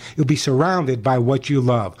heaven, you'll be surrounded by what you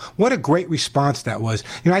love. What a great response that was.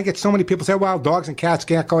 I get so many people say, well, dogs and cats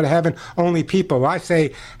can't go to heaven, only people. I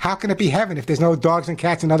say, how can it be heaven if there's no dogs and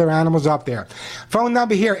cats and other animals up there? Phone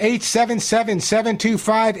number here,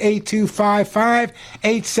 877-725-8255,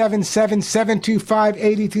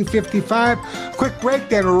 877-725-8255. Quick break,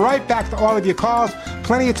 then right back to all of your calls.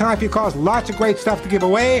 Plenty of time for your calls. Lots of great stuff to give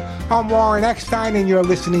away. I'm Warren Eckstein, and you're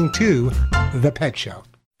listening to The Pet Show.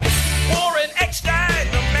 Warren Eckstein,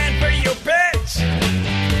 the man for your pets.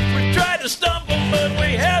 We tried to stumble, but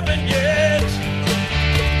we haven't yet.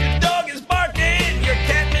 Your dog is barking, your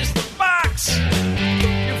cat missed the box.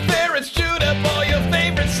 Your ferret's chewed up all your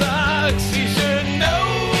favorite socks. He sure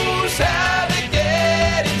knows how to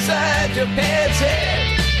get inside your pet's head.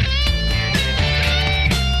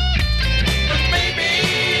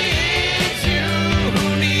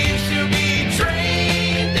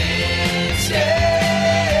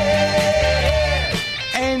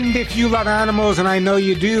 If you love animals, and I know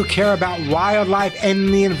you do, care about wildlife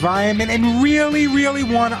and the environment, and really, really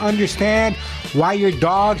want to understand why your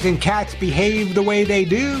dogs and cats behave the way they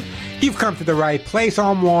do, you've come to the right place.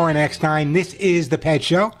 I'm Warren Eckstein. This is The Pet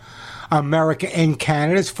Show, America and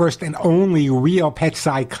Canada's first and only real pet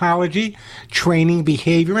psychology, training,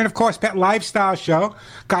 behavior, and of course, pet lifestyle show.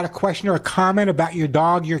 Got a question or a comment about your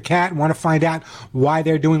dog, your cat, want to find out why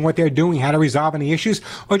they're doing what they're doing, how to resolve any issues,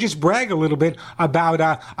 or just brag a little bit about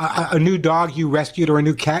a new dog you rescued or a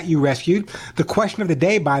new cat you rescued. The question of the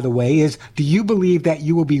day, by the way, is, do you believe that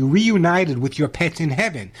you will be reunited with your pets in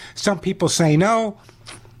heaven? Some people say no.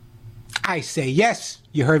 I say yes.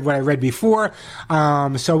 You heard what I read before.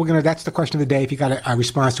 So that's the question of the day. If you got a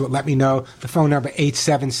response to it, let me know. The phone number,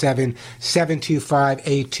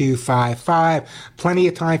 877-725-8255. Plenty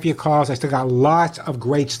of time for your calls. I still got lots of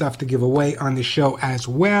great stuff to give away on the show as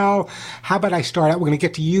well. How about I start out? We're going to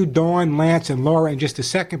get to you, Dawn, Lance, and Laura in just a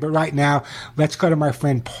second. But right now, let's go to my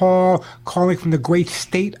friend Paul, calling from the great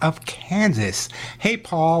state of Kansas. Hey,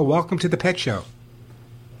 Paul, welcome to The Pet Show.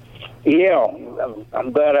 Yeah,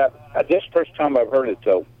 I'm glad. This first time I've heard it,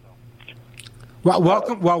 though. Well,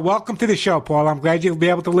 welcome to the show, Paul. I'm glad you'll be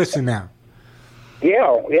able to listen now. Yeah.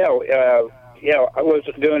 I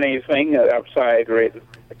wasn't doing anything outside,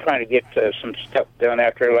 trying to get some stuff done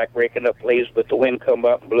after, like raking up leaves, but the wind come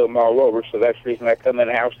up and blew them all over. So that's the reason I come in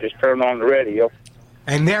the house, just turn on the radio.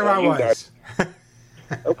 And there I was.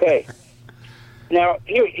 Okay. Now,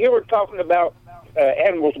 you were talking about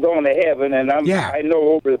animals going to heaven, and I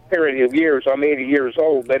know over the period of years, I'm 80 years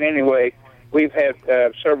old, but anyway, we've had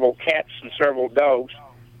several cats and several dogs,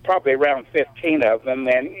 probably around 15 of them,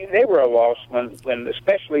 and they were a loss when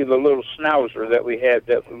especially the little schnauzer that we had,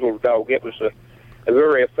 that little dog. It was a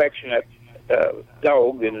very affectionate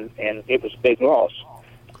dog, and it was a big loss.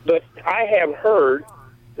 But I have heard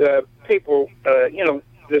people,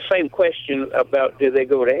 the same question about do they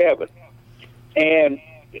go to heaven. And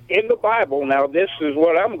in the Bible, now this is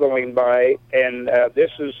what I'm going by, and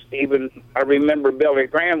this is even, I remember Billy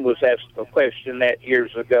Graham was asked a question that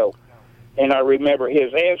years ago, and I remember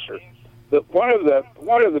his answer. But one of the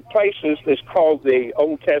places is called the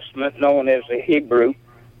Old Testament, known as the Hebrew,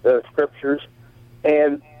 the Scriptures,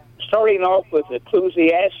 and starting off with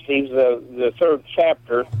Ecclesiastes, the 3rd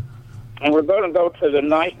chapter, and we're going to go to the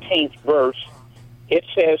 19th verse. It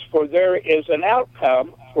says, "For there is an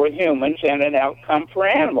outcome for humans and an outcome for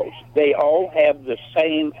animals. They all have the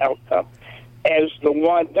same outcome. As the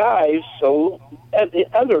one dies, so the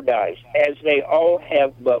other dies. As they all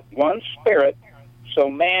have but one spirit, so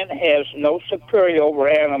man has no superiority over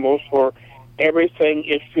animals, for everything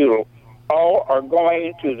is futile. All are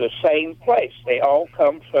going to the same place. They all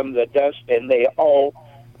come from the dust, and they all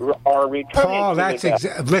are returning. Paul, that's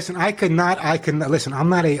listen. I could not. Listen. I'm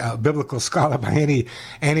not a biblical scholar by any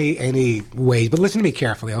way, but listen to me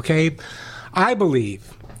carefully, okay? I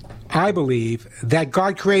believe that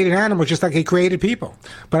God created animals just like He created people.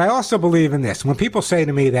 But I also believe in this. When people say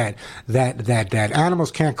to me that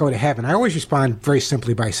animals can't go to heaven, I always respond very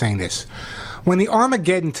simply by saying this: when the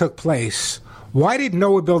Armageddon took place, why did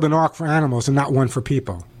Noah build an ark for animals and not one for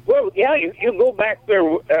people? Well, yeah, you go back there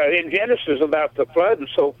in Genesis about the flood and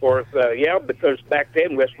so forth, because back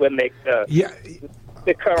then was when they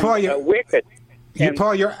become wicked.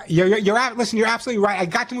 Paul, listen, you're absolutely right. I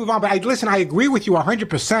got to move on, but I agree with you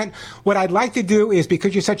 100%. What I'd like to do is,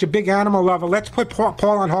 because you're such a big animal lover, let's put Paul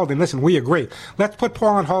on hold. And listen, we agree. Let's put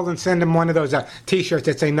Paul on hold and send him one of those T-shirts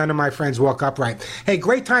that say, "None of my friends walk upright." Hey,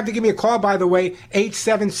 great time to give me a call, by the way,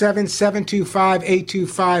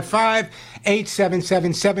 877-725-8255.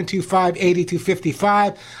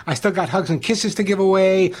 877-725-8255. I still got hugs and kisses to give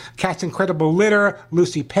away, Cat's Incredible Litter,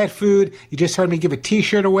 Lucy Pet Food. You just heard me give a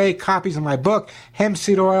T-shirt away, copies of my book, hemp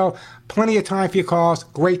seed oil. Plenty of time for your calls.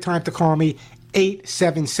 Great time to call me,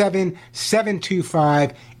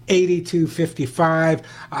 877-725-8255.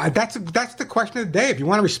 That's the question of the day. If you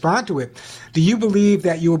want to respond to it, do you believe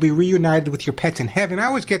that you will be reunited with your pets in heaven? I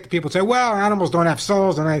always get the people say, well, animals don't have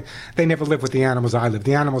souls, and they never live with the animals I live.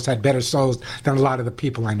 The animals had better souls than a lot of the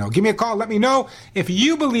people I know. Give me a call. Let me know if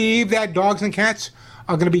you believe that dogs and cats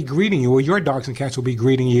are going to be greeting you, or your dogs and cats will be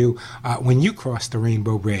greeting you when you cross the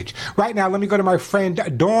Rainbow Bridge. Right now, let me go to my friend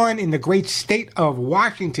Dawn in the great state of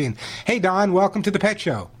Washington. Hey, Dawn, welcome to The Pet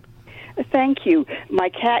Show. Thank you. My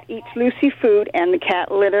cat eats Lucy food, and the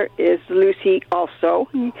cat litter is Lucy also.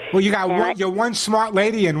 Well, you got you're one smart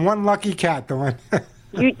lady and one lucky cat, Dawn.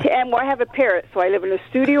 And I have a parrot, so I live in a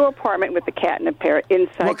studio apartment with a cat and a parrot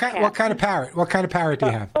inside. What kind of parrot? What kind of parrot do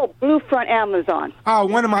you have? Blue front Amazon. Oh,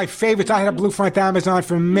 one of my favorites. I had a blue front Amazon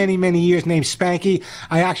for many, many years named Spanky.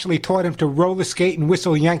 I actually taught him to roller skate and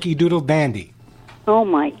whistle Yankee Doodle Dandy. Oh,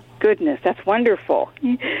 my goodness. That's wonderful.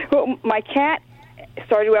 Well, my cat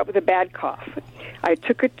started out with a bad cough. I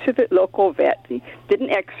took it to the local vet, did an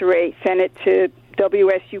x-ray, sent it to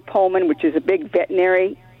WSU Pullman, which is a big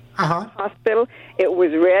veterinary hospital. It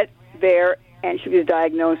was red there, and she was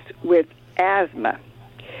diagnosed with asthma.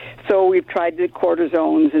 So we've tried the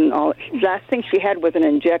cortisones and all. Last thing she had was an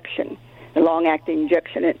injection, a long-acting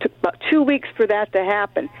injection. It took about 2 weeks for that to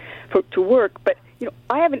happen, for it to work. But,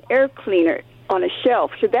 I have an air cleaner on a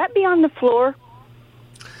shelf. Should that be on the floor?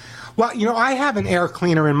 Well, I have an air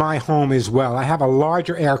cleaner in my home as well. I have a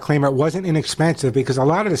larger air cleaner. It wasn't inexpensive because a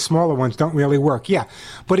lot of the smaller ones don't really work. Yeah,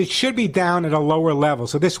 but it should be down at a lower level.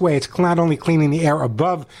 So this way it's not only cleaning the air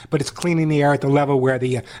above, but it's cleaning the air at the level where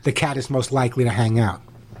the cat is most likely to hang out.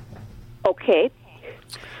 Okay.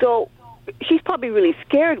 So she's probably really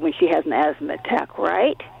scared when she has an asthma attack,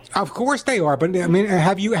 right? Of course they are, but I mean,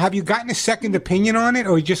 have you gotten a second opinion on it,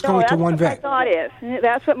 or are you just going to one vet?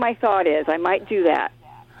 That's what my thought is. I might do that.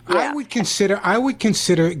 Yeah. I would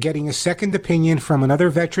consider getting a second opinion from another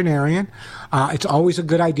veterinarian. It's always a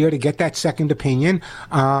good idea to get that second opinion.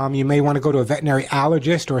 You may want to go to a veterinary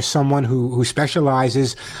allergist or someone who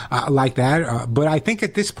specializes like that. But I think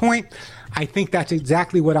at this point, I think that's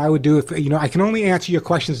exactly what I would do. If I can only answer your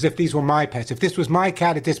questions as if these were my pets. If this was my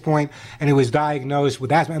cat at this point and it was diagnosed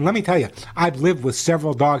with asthma, and let me tell you, I've lived with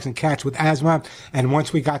several dogs and cats with asthma, and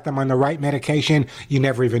once we got them on the right medication, you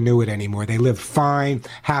never even knew it anymore. They lived fine,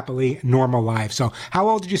 happily, normal lives. So how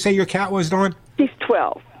old did you say your cat was, Dawn? She's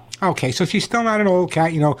 12. Okay, so she's still not an old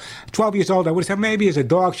cat, 12 years old. I would have said maybe as a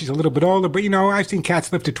dog she's a little bit older, but, I've seen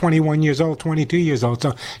cats live to 21 years old, 22 years old.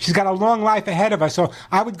 So she's got a long life ahead of her. So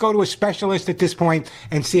I would go to a specialist at this point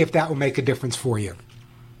and see if that will make a difference for you.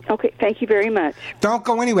 Okay, thank you very much. Don't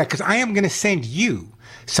go anywhere, because I am going to send you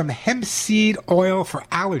some hemp seed oil for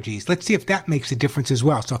allergies. Let's see if that makes a difference as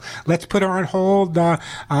well. So let's put her on hold,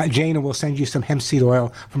 Jane, and we'll send you some hemp seed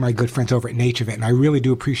oil from my good friends over at NatureVet. And I really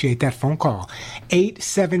do appreciate that phone call.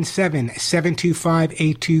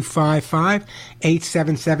 877-725-8255.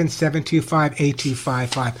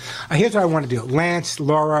 877-725-8255. Here's what I want to do. Lance,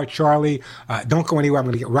 Laura, Charlie, don't go anywhere. I'm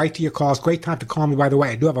going to get right to your calls. Great time to call me, by the way.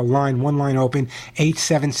 I do have one line open,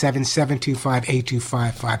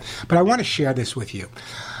 877-725-8255. But I want to share this with you.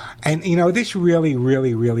 And, this really,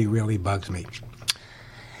 really, really, really bugs me.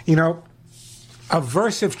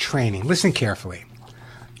 Aversive training. Listen carefully.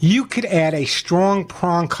 You could add a strong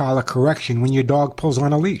prong collar correction when your dog pulls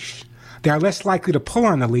on a leash. They are less likely to pull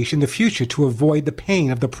on the leash in the future to avoid the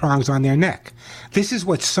pain of the prongs on their neck. This is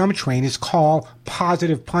what some trainers call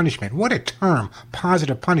positive punishment. What a term,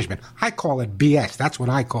 positive punishment. I call it BS. That's what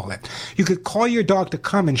I call it. You could call your dog to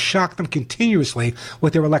come and shock them continuously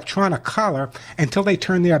with their electronic collar until they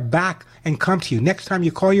turn their back and come to you. Next time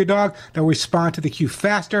you call your dog, they'll respond to the cue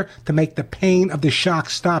faster to make the pain of the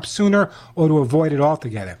shock stop sooner or to avoid it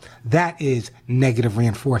altogether. That is negative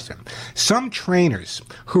reinforcement. Some trainers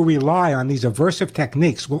who rely on these aversive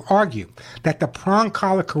techniques will argue that the prong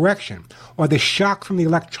collar correction or the shock from the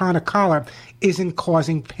electronic collar isn't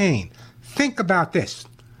causing pain. Think about this.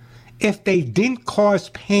 If they didn't cause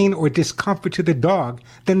pain or discomfort to the dog,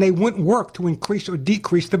 then they wouldn't work to increase or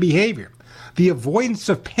decrease the behavior. The avoidance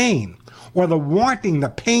of pain or the wanting the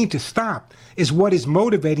pain to stop is what is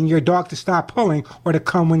motivating your dog to stop pulling or to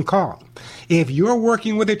come when called. If you're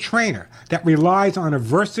working with a trainer that relies on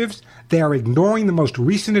aversives, they are ignoring the most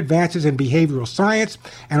recent advances in behavioral science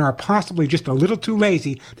and are possibly just a little too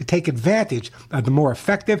lazy to take advantage of the more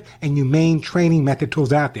effective and humane training method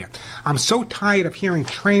tools out there. I'm so tired of hearing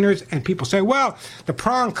trainers and people say, well, the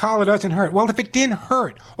prong collar doesn't hurt. Well, if it didn't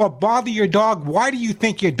hurt or bother your dog, why do you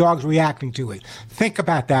think your dog's reacting to it? Think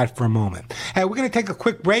about that for a moment. Hey, we're going to take a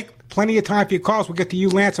quick break. Plenty of time for your calls. We'll get to you,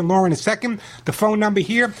 Lance and Laura, in a second. The phone number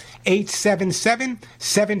here,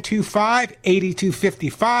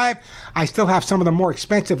 877-725-8255. I still have some of the more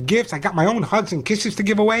expensive gifts. I got my own Hugs and Kisses to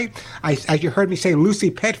give away. As you heard me say, Lucy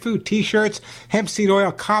Pet Food, T-shirts, hemp seed oil,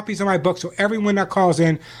 copies of my book. So everyone that calls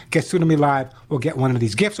in, gets through to me live, will get one of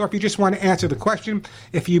these gifts. Or if you just want to answer the question,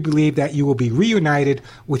 if you believe that you will be reunited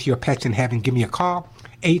with your pets in heaven, give me a call.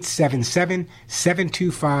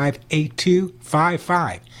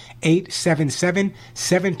 877-725-8255.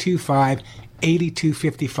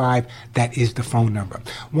 877-725-8255. That is the phone number.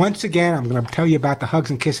 Once again, I'm going to tell you about the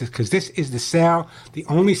Hugs and Kisses because this is the sale, the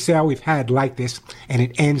only sale we've had like this, and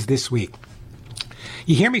it ends this week.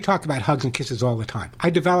 You hear me talk about Hugs and Kisses all the time.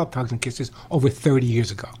 I developed Hugs and Kisses over 30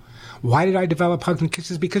 years ago. Why did I develop Hugs and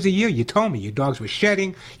Kisses? Because you told me your dogs were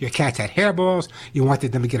shedding, your cats had hairballs, you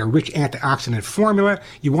wanted them to get a rich antioxidant formula,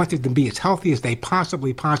 you wanted them to be as healthy as they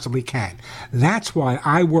possibly can. That's why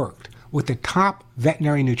I worked with the top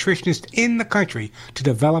veterinary nutritionist in the country to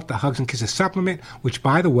develop the Hugs and Kisses supplement, which,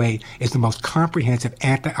 by the way, is the most comprehensive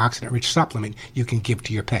antioxidant-rich supplement you can give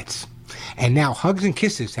to your pets. And now Hugs and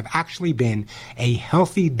Kisses have actually been a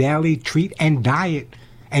healthy daily treat and diet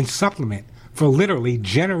and supplement for literally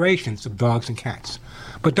generations of dogs and cats.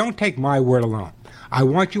 But don't take my word alone. I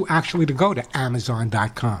want you actually to go to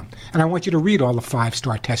Amazon.com, and I want you to read all the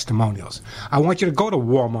 5-star testimonials. I want you to go to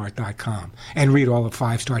Walmart.com and read all the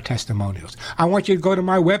 5-star testimonials. I want you to go to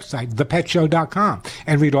my website, ThePetShow.com,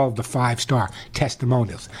 and read all of the 5-star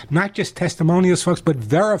testimonials. Not just testimonials, folks, but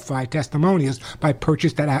verified testimonials by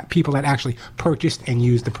people that actually purchased and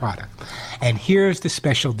used the product. And here's the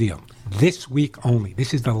special deal. This week only.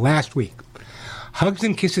 This is the last week. Hugs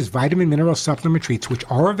and Kisses vitamin mineral supplement treats, which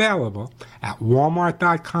are available at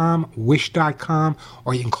Walmart.com, Wish.com,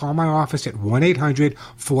 or you can call my office at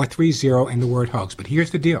 1-800-430 and the word Hugs. But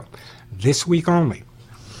here's the deal. This week only,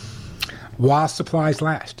 while supplies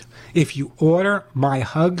last, if you order my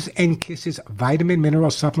Hugs and Kisses vitamin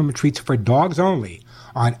mineral supplement treats for dogs only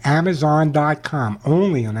on Amazon.com,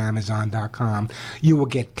 only on Amazon.com, you will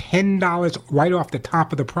get $10 right off the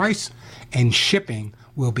top of the price, and shipping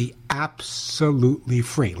will be absolutely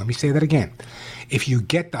free. Let me say that again. If you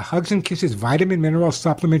get the Hugs and Kisses vitamin mineral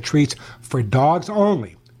supplement treats for dogs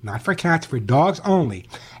only, not for cats, for dogs only,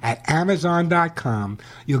 at Amazon.com,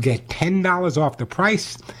 you'll get $10 off the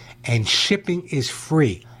price, and shipping is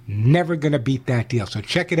free. Never going to beat that deal. So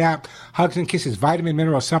check it out. Hugs and Kisses vitamin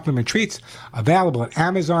mineral supplement treats, available at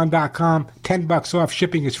Amazon.com. $10 off.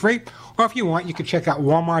 Shipping is free. Or if you want, you can check out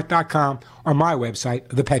Walmart.com or my website,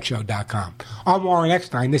 ThePetShow.com. I'm Warren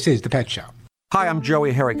Eckstein. This is The Pet Show. Hi, I'm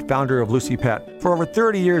Joey Herrick, founder of Lucy Pet. For over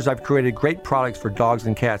 30 years, I've created great products for dogs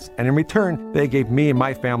and cats, and in return, they gave me and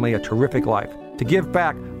my family a terrific life. To give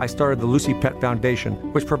back, I started the Lucy Pet Foundation,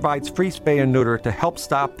 which provides free spay and neuter to help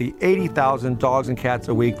stop the 80,000 dogs and cats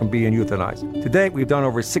a week from being euthanized. To date, we've done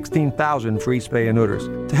over 16,000 free spay and neuters.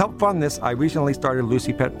 To help fund this, I recently started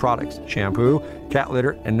Lucy Pet products, shampoo, cat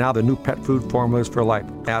litter, and now the new pet food formulas for life.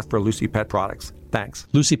 Ask for Lucy Pet products. Thanks.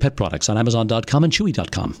 Lucy Pet products on Amazon.com and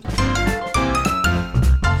Chewy.com.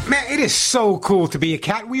 Man, it is so cool to be a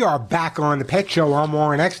cat. We are back on The Pet Show. I'm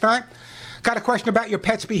Warren Eckstein. Got a question about your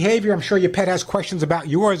pet's behavior? I'm sure your pet has questions about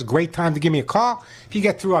yours. Great time to give me a call. If you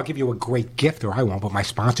get through, I'll give you a great gift, or I won't, but my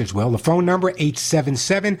sponsors will. The phone number,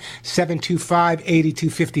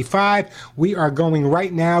 877-725-8255. We are going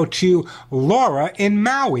right now to Laura in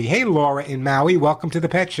Maui. Hey, Laura in Maui. Welcome to The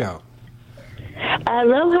Pet Show.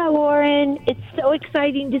 Aloha, Warren. It's so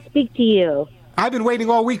exciting to speak to you. I've been waiting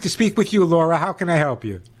all week to speak with you, Laura. How can I help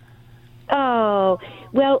you? Oh,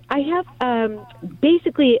 well, I have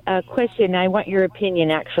basically a question. I want your opinion,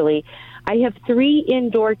 actually. I have 3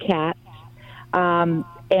 indoor cats, and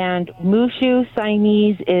Mushu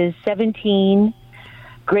Siamese is 17.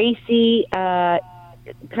 Gracie,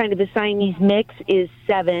 kind of a Siamese mix, is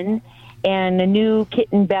 7, and a new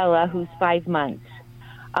kitten, Bella, who's 5 months.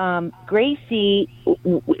 Gracie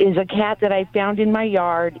is a cat that I found in my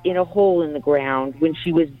yard in a hole in the ground when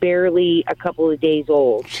she was barely a couple of days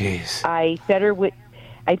old. Jeez. I fed her with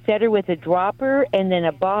a dropper and then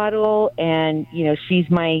a bottle, and she's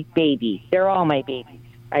my baby. They're all my babies.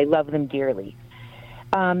 I love them dearly.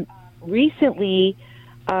 recently,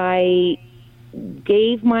 I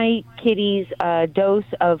gave my kitties a dose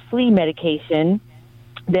of flea medication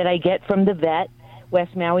that I get from the vet,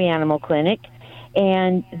 West Maui Animal Clinic,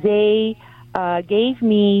 and they gave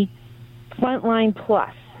me Frontline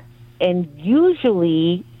Plus. And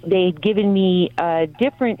usually they'd given me a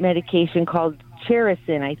different medication called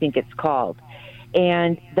Cheracin, I think it's called.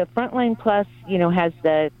 And the Frontline Plus, has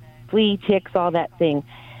the flea, ticks, all that thing.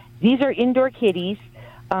 These are indoor kitties,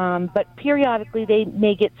 but periodically they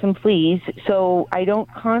may get some fleas. So I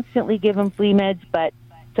don't constantly give them flea meds, but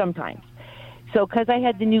sometimes. So because I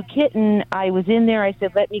had the new kitten, I was in there. I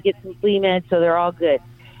said, let me get some flea meds so they're all good.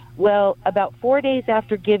 Well, about 4 days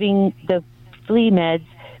after giving the flea meds,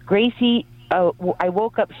 Gracie, I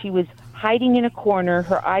woke up, she was hiding in a corner,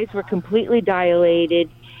 her eyes were completely dilated,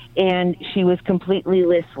 and she was completely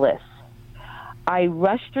listless. I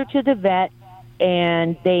rushed her to the vet,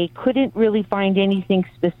 and they couldn't really find anything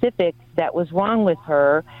specific that was wrong with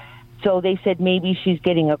her, so they said maybe she's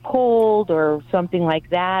getting a cold or something like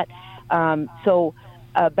that. So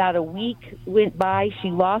about a week went by, she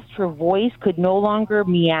lost her voice, could no longer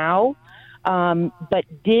meow, but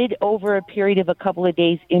did over a period of a couple of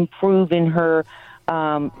days improve in her.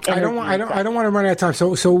 I don't want to run out of time.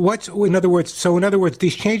 So what's in other words?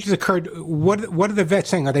 These changes occurred. What are the vets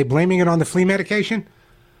saying? Are they blaming it on the flea medication?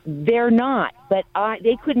 They're not, but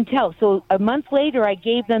they couldn't tell. So a month later, I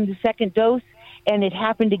gave them the second dose, and it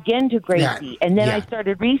happened again to Gracie. And then I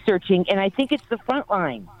started researching, and I think it's the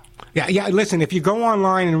Frontline. Yeah. Listen, if you go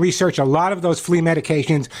online and research a lot of those flea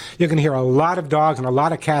medications, you're going to hear a lot of dogs and a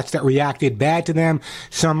lot of cats that reacted bad to them.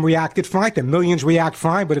 Some reacted fine. The millions react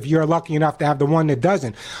fine, but if you're lucky enough to have the one that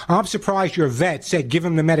doesn't, I'm surprised your vet said give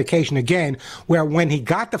him the medication again, where when he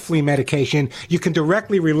got the flea medication, you can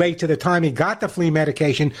directly relate to the time he got the flea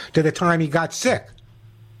medication to the time he got sick.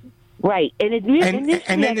 Right, and then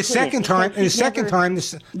the second time,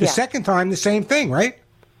 the same thing, right?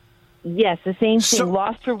 Yes, the same thing.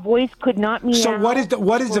 Lost her voice, could not meow. So what is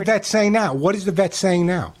the vet saying now? What is the vet saying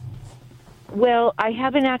now? Well, I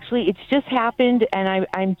haven't actually. It's just happened, and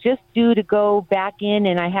I'm just due to go back in,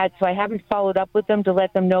 and I haven't followed up with them to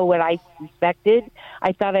let them know what I suspected.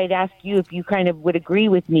 I thought I'd ask you if you kind of would agree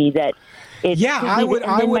with me that. I would.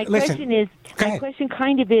 My listen. Question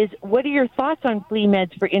kind of is, what are your thoughts on flea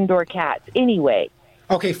meds for indoor cats? Anyway.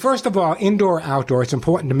 Okay, first of all, indoor, outdoor, it's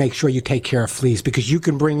important to make sure you take care of fleas because you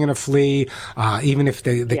can bring in a flea, even if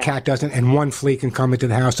the cat doesn't, and one flea can come into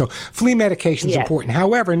the house. So flea medication is important.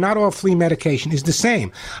 However, not all flea medication is the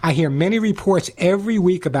same. I hear many reports every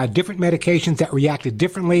week about different medications that reacted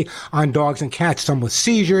differently on dogs and cats, some with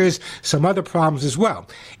seizures, some other problems as well.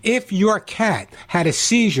 If your cat had a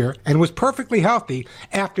seizure and was perfectly healthy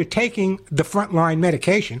after taking the Frontline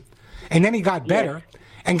medication, and then he got better,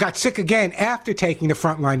 and got sick again after taking the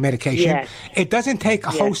Frontline medication, it doesn't take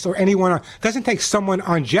a host or anyone, doesn't take someone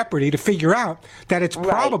on jeopardy to figure out that it's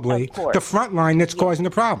probably the Frontline that's causing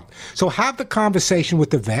the problem. So have the conversation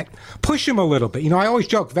with the vet, push him a little bit. I always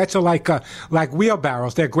joke, vets are like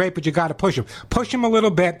wheelbarrows. They're great, but you got to push them. Push him a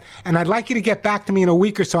little bit, and I'd like you to get back to me in a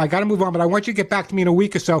week or so. I got to move on, but I want you to get back to me in a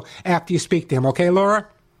week or so after you speak to him. Okay, Laura?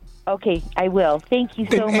 Okay, I will. Thank you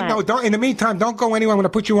so much. No, in the meantime, don't go anywhere. I'm going to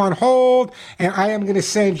put you on hold, and I am going to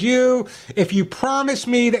send you, if you promise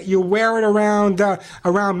me that you wear it around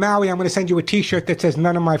Maui, I'm going to send you a T-shirt that says,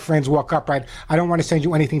 none of my friends walk upright. I don't want to send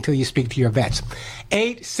you anything till you speak to your vets.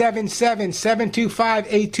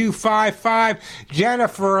 877-725-8255.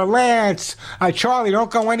 Jennifer, Lance, Charlie,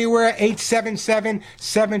 don't go anywhere.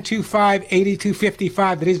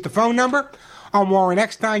 877-725-8255. That is the phone number. I'm Warren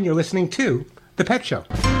Eckstein. You're listening to The Pet Show.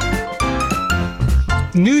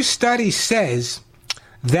 New study says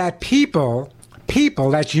that people,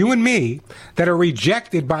 that's you and me, that are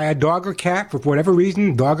rejected by a dog or cat, for whatever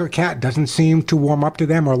reason, dog or cat doesn't seem to warm up to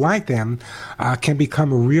them or like them, can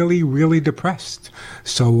become really, really depressed.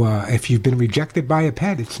 So if you've been rejected by a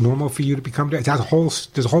pet, it's normal for you to become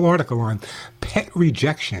depressed. There's a whole article on pet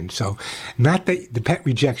rejection. So not that the pet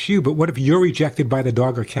rejects you, but what if you're rejected by the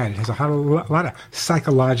dog or cat? It has a lot of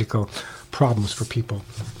psychological problems for people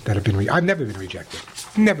that have been I've never been rejected.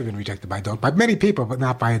 Never been rejected by a dog. By many people, but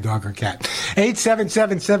not by a dog or cat.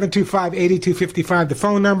 877-725-8255, the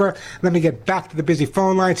phone number. Let me get back to the busy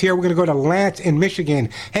phone lines here. We're going to go to Lance in Michigan.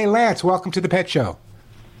 Hey, Lance, welcome to the Pet Show.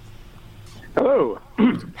 Hello.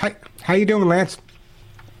 Hi. How you doing, Lance?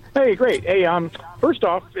 Hey, great. Hey, first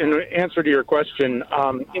off, in answer to your question,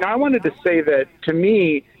 I wanted to say that to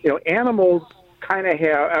me, animals kind of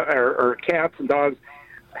have, or cats and dogs,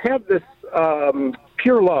 have this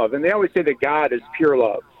pure love, and they always say that God is pure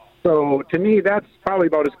love. So to me, that's probably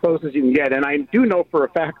about as close as you can get. And I do know for a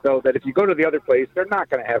fact, though, that if you go to the other place, they're not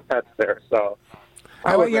going to have pets there. So,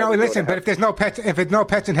 listen. But if there's no pets,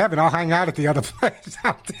 in heaven, I'll hang out at the other place.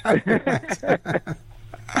 How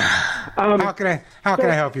can I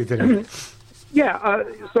help you today? Yeah.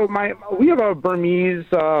 So we have a Burmese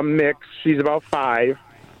mix. She's about 5.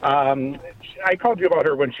 I called you about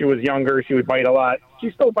her when she was younger. She would bite a lot. She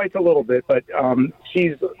still bites a little bit, but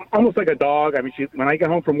she's almost like a dog. I mean, when I get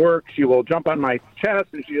home from work, she will jump on my chest,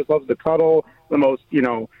 and she just loves to cuddle. The most,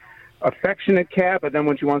 affectionate cat. But then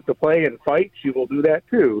when she wants to play and fight, she will do that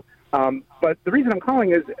too. But the reason I'm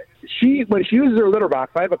calling is when she uses her litter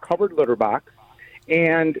box, I have a covered litter box,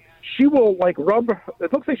 and she will rub.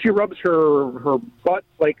 It looks like she rubs her butt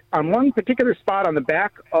on one particular spot on the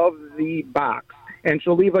back of the box, and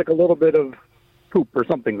she'll leave a little bit of poop or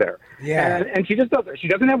something there. Yeah. And she just does it. She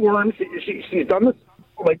doesn't have worms. She's done this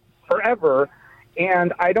forever,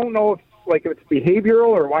 and I don't know if it's behavioral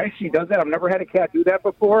or why she does that. I've never had a cat do that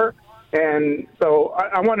before, and so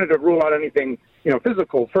I wanted to rule out anything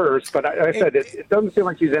physical first. But I said it doesn't seem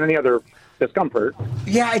like she's in any other discomfort.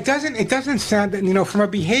 Yeah, it doesn't. It doesn't sound that from a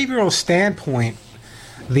behavioral standpoint.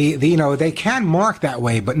 They can mark that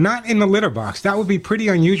way, but not in the litter box. That would be pretty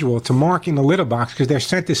unusual to mark in the litter box because their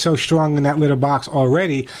scent is so strong in that litter box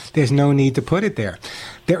already. There's no need to put it there.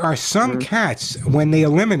 There are some cats when they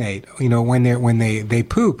eliminate, when they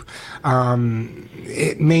poop,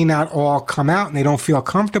 it may not all come out and they don't feel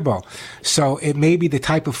comfortable. So it may be the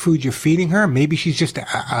type of food you're feeding her. Maybe she's just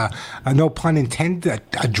a no pun intended,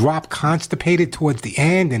 a drop constipated towards the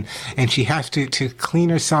end, and she has to clean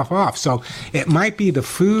herself off. So it might be the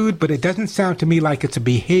food, but it doesn't sound to me like it's a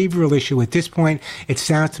behavioral issue at this point. It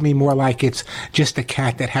sounds to me more like it's just a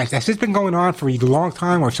cat that has this been going on for a long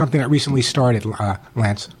time or something that recently started,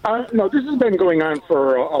 Lance? No, this has been going on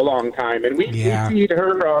for a long time, and we feed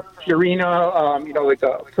her Purina, like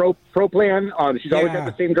a Pro Plan. She's always got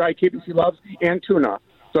the same dry kibble she loves, and tuna.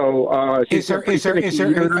 So is her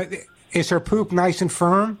poop nice and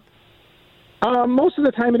firm? Most of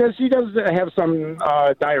the time it is. She does have some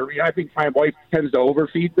diarrhea. I think my wife tends to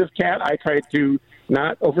overfeed this cat. I try to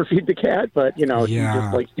not overfeed the cat, but she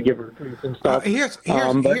just likes to give her drinks and stuff.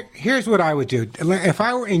 Here's what I would do. If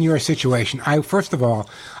I were in your situation, first of all,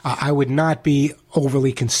 I would not be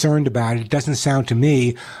overly concerned about it. It doesn't sound to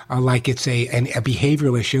me like it's a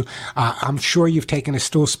behavioral issue. I'm sure you've taken a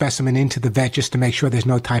stool specimen into the vet just to make sure there's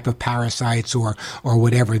no type of parasites or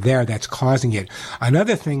whatever there that's causing it.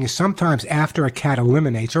 Another thing is sometimes after a cat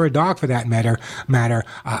eliminates, or a dog for that matter,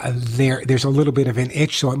 there's a little bit of an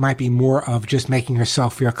itch, so it might be more of just making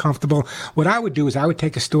herself feel comfortable. What I would do is I would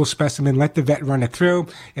take a stool specimen, let the vet run it through.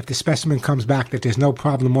 If the specimen comes back that there's no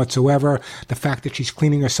problem whatsoever, the fact that she's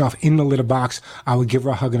cleaning herself in the litter box, I would give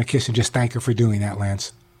her a hug and a kiss and just thank her for doing that,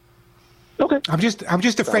 Lance. Okay. I'm just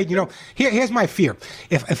afraid, here's my fear.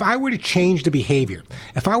 If I were to change the behavior,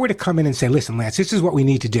 if I were to come in and say, listen, Lance, this is what we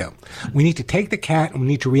need to do. We need to take the cat and we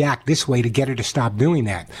need to react this way to get her to stop doing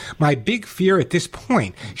that. My big fear at this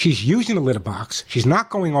point, she's using the litter box. She's not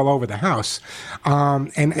going all over the house.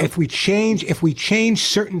 And if we change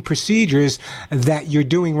certain procedures that you're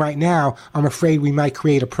doing right now, I'm afraid we might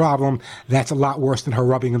create a problem that's a lot worse than her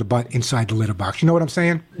rubbing the butt inside the litter box. You know what I'm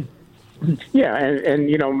saying? Yeah,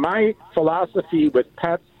 and my philosophy with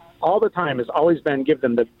pets all the time has always been give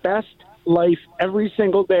them the best life every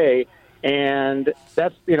single day, and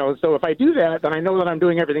that's so if I do that, then I know that I'm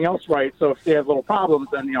doing everything else right. So if they have little problems,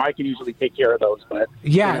 then I can usually take care of those. But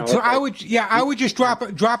so I would just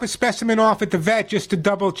drop a specimen off at the vet just to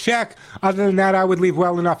double check. Other than that, I would leave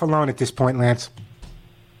well enough alone at this point, Lance.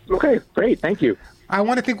 Okay, great, thank you. I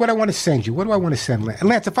want to think what I want to send you. What do I want to send,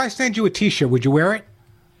 Lance? If I send you a T-shirt, would you wear it?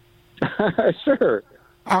 Sure.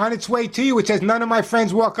 On its way to you, it says, none of my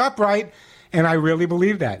friends walk upright, and I really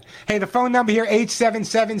believe that. Hey, the phone number here,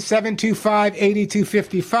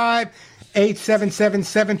 877-725-8255,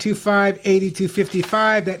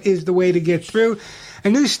 877-725-8255. That is the way to get through. A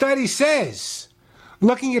new study says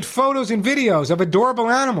looking at photos and videos of adorable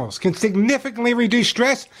animals can significantly reduce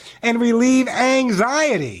stress and relieve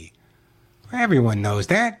anxiety. Everyone knows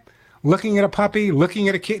that. Looking at a puppy, looking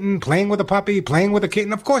at a kitten, playing with a puppy, playing with a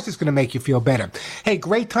kitten, of course it's going to make you feel better. Hey,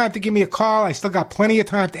 great time to give me a call. I still got plenty of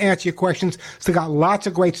time to answer your questions. Still got lots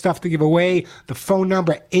of great stuff to give away. The phone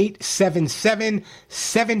number,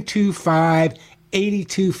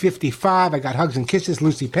 877-725-8255. I got hugs and kisses,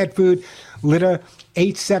 Lucy Pet Food, litter,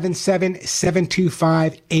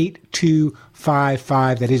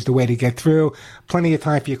 877-725-8255. That is the way to get through. Plenty of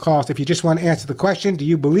time for your calls. If you just want to answer the question, do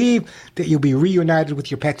you believe that you'll be reunited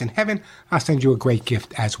with your pets in heaven? I'll send you a great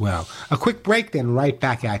gift as well. A quick break, then right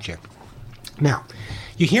back at you. Now,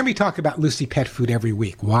 You hear me talk about Lucy Pet Food every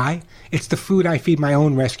week. Why? It's the food I feed my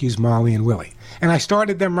own rescues, Molly and Willie. And I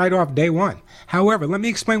started them right off day one. However, let me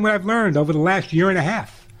explain what I've learned over the last year and a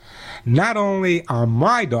half. Not only are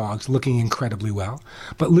my dogs looking incredibly well,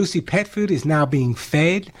 but Lucy Pet Food is now being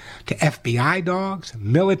fed to FBI dogs,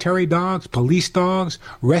 military dogs, police dogs,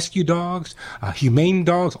 rescue dogs, humane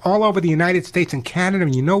dogs all over the United States and Canada.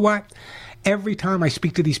 And you know what? Every time I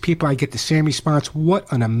speak to these people, I get the same response.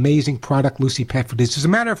 What an amazing product Lucy Pet Food is. As a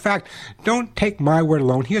matter of fact, don't take my word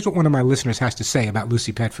alone. Here's what one of my listeners has to say about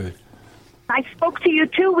Lucy Pet Food. I spoke to you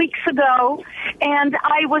 2 weeks ago, and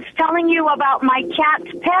I was telling you about my cat,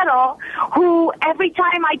 Petal, who every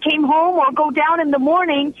time I came home or go down in the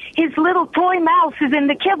morning, his little toy mouse is in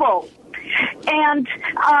the kibble. And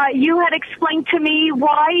you had explained to me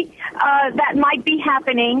why that might be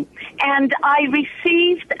happening, and I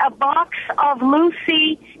received a box of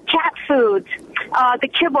Lucy cat food, the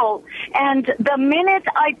kibble, and the minute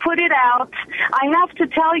I put it out, I have to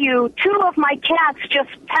tell you, 2 of my cats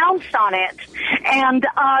just pounced on it, and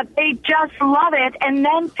they just love it. And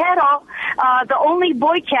then Petal, the only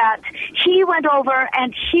boy cat, he went over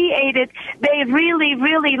and he ate it. They really,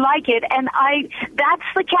 really like it, and that's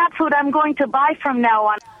the cat food I'm going to buy from now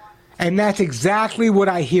on. And that's exactly what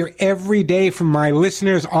I hear every day from my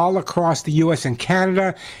listeners all across the U.S. and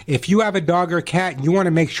Canada. If you have a dog or cat and you want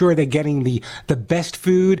to make sure they're getting the best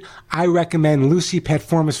food, I recommend Lucy Pet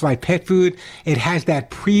Formula Pet Food. It has that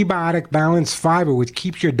prebiotic balanced fiber which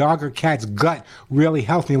keeps your dog or cat's gut really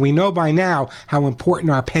healthy. And we know by now how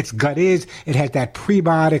important our pet's gut is. It has that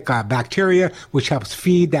prebiotic bacteria which helps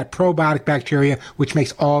feed that probiotic bacteria, which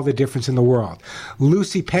makes all the difference in the world.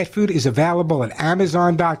 Lucy Pet Food is available at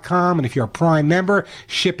Amazon.com. And if you're a Prime member,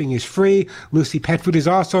 shipping is free. Lucy Pet Food is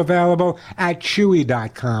also available at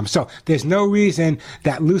Chewy.com. So there's no reason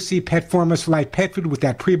that Lucy Pet Formula Pet Food with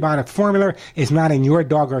that prebiotic formula is not in your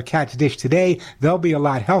dog or cat's dish today. They'll be a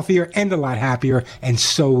lot healthier and a lot happier, and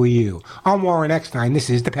so will you. I'm Warren Eckstein. This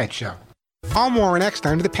is The Pet Show. I'm Warren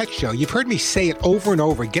Eckstein of The Pet Show. You've heard me say it over and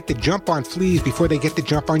over. Get the jump on fleas before they get the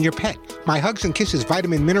jump on your pet. My Hugs and Kisses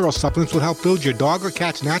vitamin mineral supplements will help build your dog or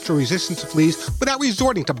cat's natural resistance to fleas without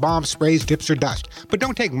resorting to bombs, sprays, dips, or dust. But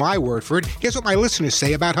don't take my word for it. Here's what my listeners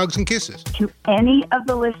say about Hugs and Kisses. To any of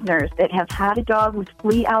the listeners that have had a dog with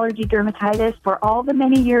flea allergy dermatitis, for all the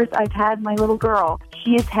many years I've had my little girl,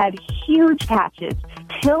 she has had huge patches.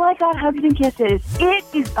 Till I got Hugs and Kisses, it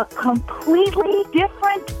is a completely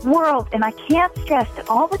different world, and I can't stress to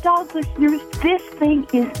all the dog listeners, this thing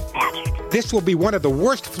is magic. This will be one of the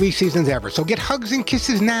worst flea seasons ever, so get Hugs and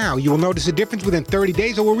Kisses now. You will notice a difference within 30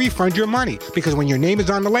 days or we'll refund your money, because when your name is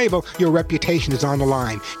on the label, your reputation is on the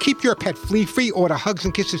line. Keep your pet flea-free. Order Hugs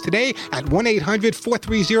and Kisses today at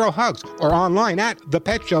 1-800-430-HUGS or online at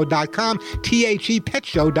ThePetShow.com,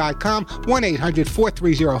 ThePetShow.com,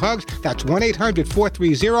 1-800-430-HUGS. That's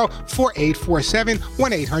 1-800-430-4847,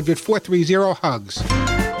 1-800-430-HUGS.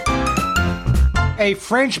 A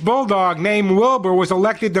French bulldog named Wilbur was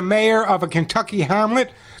elected the mayor of a Kentucky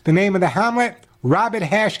hamlet. The name of the hamlet, Rabbit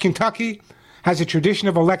Hash, Kentucky, has a tradition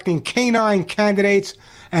of electing canine candidates,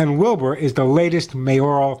 and Wilbur is the latest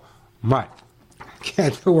mayoral mutt.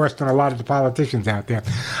 Can't do worse than a lot of the politicians out there.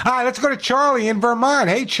 All right, let's go to Charlie in Vermont.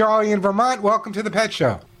 Hey, Charlie in Vermont, welcome to The Pet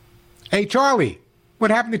Show. Hey, Charlie,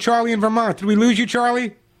 what happened to Charlie in Vermont? Did we lose you,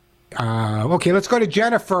 Charlie? Okay, let's go to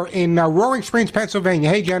Jennifer in Roaring Springs, Pennsylvania.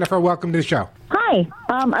 Hey, Jennifer, welcome to the show. Hi.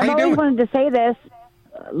 I've always wanted to say this.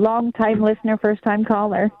 Long-time listener, first-time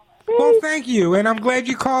caller. Well, thank you, and I'm glad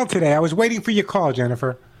you called today. I was waiting for your call,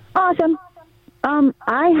 Jennifer. Awesome.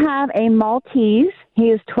 I have a Maltese. He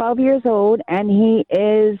is 12 years old, and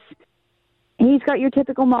he's got your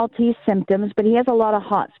typical Maltese symptoms, but he has a lot of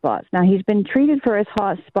hot spots. Now, he's been treated for his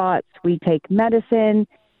hot spots. We take medicine.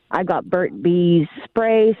 I got Burt Bees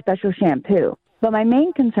spray, special shampoo. But my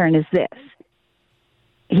main concern is this.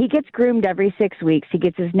 He gets groomed every 6 weeks. He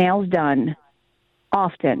gets his nails done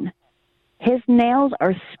often. His nails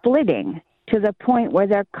are splitting to the point where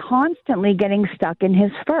they're constantly getting stuck in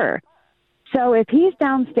his fur. So if he's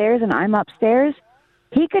downstairs and I'm upstairs,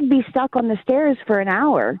 he could be stuck on the stairs for an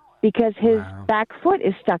hour because his back foot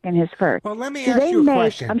is stuck in his fur. Well, let me ask you a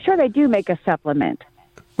question. I'm sure they do make a supplement.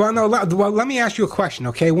 Well, no. Let me ask you a question,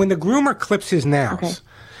 okay? When the groomer clips his nails,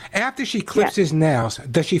 after she clips his nails,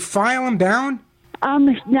 does she file them down?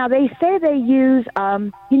 Now, they say they use,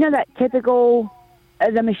 that typical,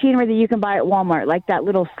 the machinery that you can buy at Walmart, like that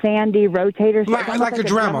little sandy rotator. Like a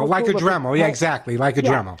Dremel. Yeah, exactly, like a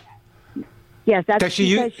Dremel. Yes, that's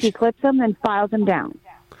she clips them and files them down.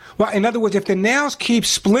 Well, in other words, if the nails keep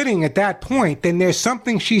splitting at that point, then there's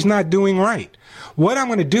something she's not doing right. What I'm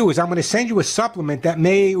going to do is I'm going to send you a supplement that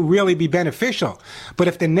may really be beneficial. But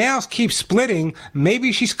if the nails keep splitting,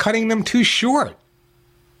 maybe she's cutting them too short.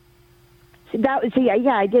 Yeah,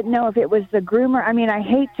 I didn't know if it was the groomer. I mean, I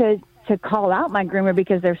hate to call out my groomer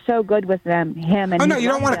because they're so good with him. And oh no, you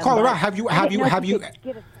don't want to call her out. Have you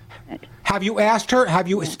asked her? Have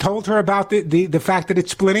you told her about the fact that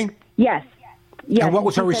it's splitting? Yes. Yes. And what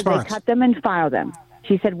was her response? They cut them and file them.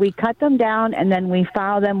 She said we cut them down and then we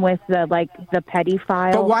file them with the petty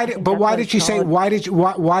file. But why did she say why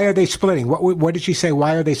are they splitting? What did she say?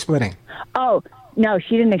 Why are they splitting? Oh no,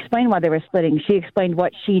 she didn't explain why they were splitting. She explained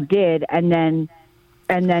what she did and then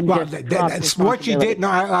what she did. No,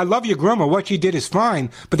 I love your groomer. What she did is fine,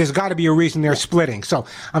 but there's got to be a reason they're splitting. So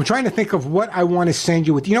I'm trying to think of what I want to send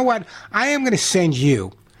you with. You know what? I'm going to send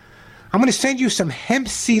you some hemp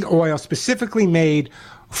seed oil specifically made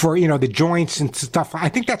for, the joints and stuff. I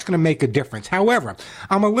think that's going to make a difference. However,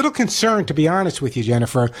 I'm a little concerned, to be honest with you,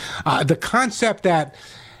 Jennifer, the concept that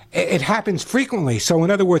it happens frequently. So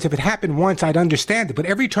in other words, if it happened once, I'd understand it. But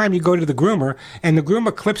every time you go to the groomer and the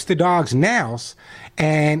groomer clips the dog's nails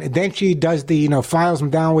and then she does files them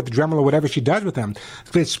down with the Dremel or whatever she does with them,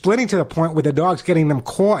 it's splitting to the point where the dog's getting them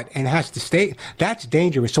caught and has to stay. That's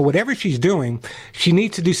dangerous. So whatever she's doing, she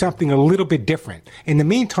needs to do something a little bit different. In the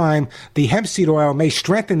meantime, the hemp seed oil may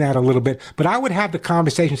strengthen that a little bit, but I would have the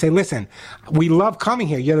conversation, say, listen, we love coming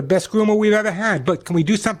here. You're the best groomer we've ever had, but can we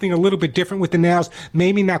do something a little bit different with the nails?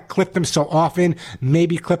 Maybe not clip them so often,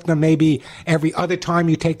 maybe clip them maybe every other time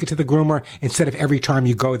you take it to the groomer instead of every time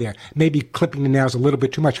you go there. Maybe clipping the nails a little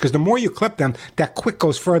bit too much, because the more you clip them,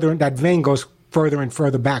 that vein goes further and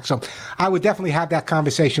further back. So I would definitely have that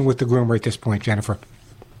conversation with the groomer at this point, Jennifer.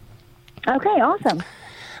 Okay, awesome.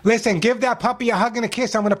 Listen, give that puppy a hug and a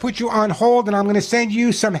kiss. I'm going to put you on hold, and I'm going to send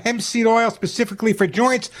you some hemp seed oil specifically for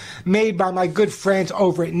joints made by my good friends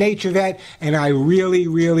over at Nature Vet, and I really,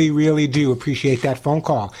 really, really do appreciate that phone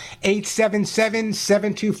call.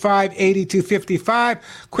 877-725-8255.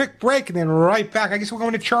 Quick break, and then right back. I guess we're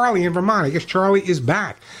going to Charlie in Vermont. I guess Charlie is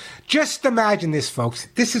back. Just imagine this, folks.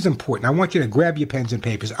 This is important. I want you to grab your pens and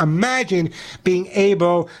papers. Imagine being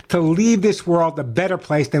able to leave this world a better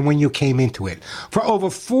place than when you came into it. For over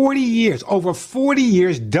 40 years,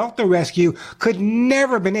 Delta Rescue could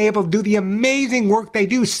never have been able to do the amazing work they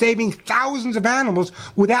do, saving thousands of animals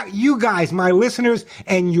without you guys, my listeners,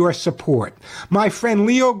 and your support. My friend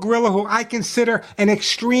Leo Grillo, who I consider an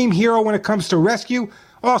extreme hero when it comes to rescue,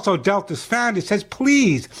 also Delta's founder, says,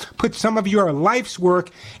 please put some of your life's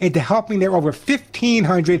work into helping their over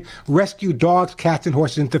 1,500 rescue dogs, cats, and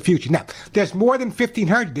horses into the future. Now, there's more than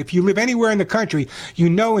 1,500. If you live anywhere in the country,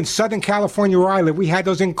 in Southern California where I live, we had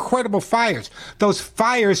those incredible fires. Those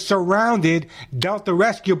fires surrounded Delta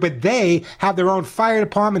Rescue, but they have their own fire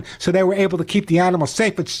department, so they were able to keep the animals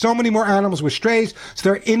safe. But so many more animals were strays, so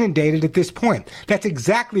they're inundated at this point. That's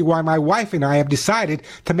exactly why my wife and I have decided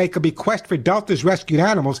to make a bequest for Delta's rescued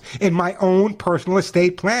animals in my own personal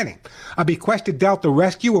estate planning. A bequest to Delta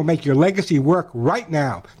Rescue will make your legacy work right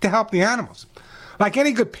now to help the animals. Like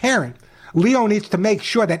any good parent, Leo needs to make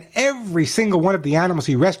sure that every single one of the animals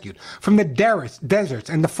he rescued, from the deserts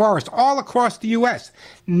and the forests all across the U.S.,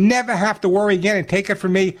 never have to worry again. And take it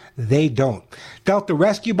from me, they don't. Delta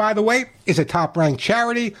Rescue, by the way, is a top-ranked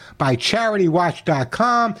charity by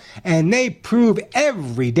CharityWatch.com, and they prove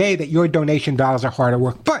every day that your donation dollars are hard at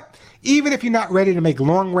work. But even if you're not ready to make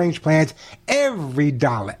long-range plans, every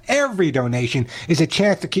dollar, every donation is a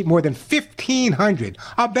chance to keep more than 1,500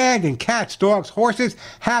 abandoned cats, dogs, horses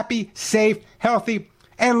happy, safe, healthy,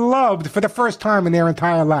 and loved for the first time in their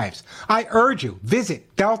entire lives. I urge you,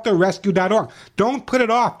 visit DeltaRescue.org. Don't put it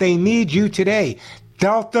off. They need you today.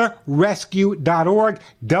 DeltaRescue.org,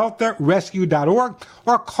 DeltaRescue.org,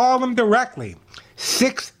 or call them directly,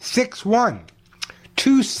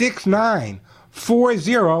 661-269-4010,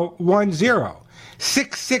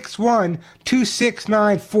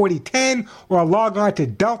 661-269-4010, or log on to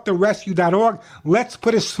DeltaRescue.org. Let's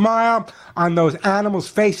put a smile on those animals'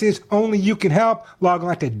 faces. Only you can help. Log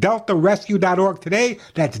on to DeltaRescue.org today.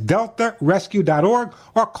 That's DeltaRescue.org,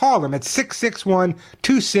 or call them at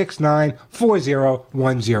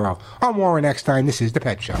 661-269-4010. I'm Warren Eckstein. This is The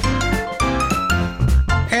Pet Show.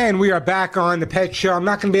 And And we are back on The Pet Show. I'm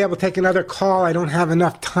not going to be able to take another call. I don't have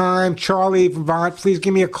enough time. Charlie, Vermont, please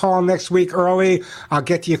give me a call next week early. I'll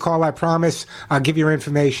get to your call, I promise. I'll give your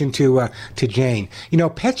information to Jane. You know,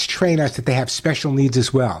 pets train us that they have special needs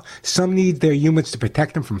as well. Some need their humans to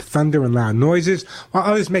protect them from thunder and loud noises, while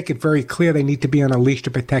others make it very clear they need to be on a leash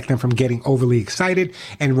to protect them from getting overly excited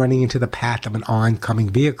and running into the path of an oncoming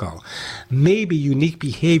vehicle. Maybe unique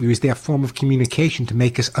behavior is their form of communication to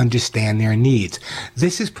make us understand their needs.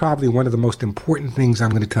 This is probably one of the most important things I'm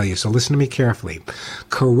going to tell you, so listen to me carefully.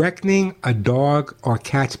 Correcting a dog or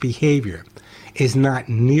cat's behavior is not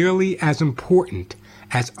nearly as important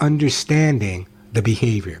as understanding the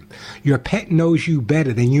behavior. Your pet knows you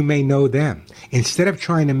better than you may know them. Instead of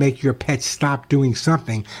trying to make your pet stop doing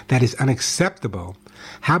something that is unacceptable,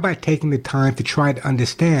 how about taking the time to try to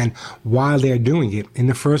understand why they're doing it in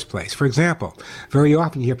the first place? For example, very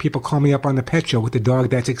often you hear people call me up on the pet show with a dog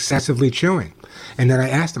that's excessively chewing. And then I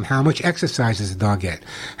ask them, how much exercise does the dog get?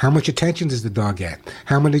 How much attention does the dog get?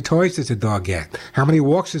 How many toys does the dog get? How many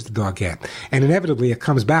walks does the dog get? And inevitably it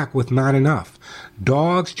comes back with not enough.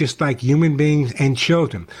 Dogs, just like human beings and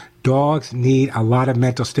children, dogs need a lot of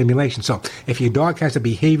mental stimulation. So if your dog has a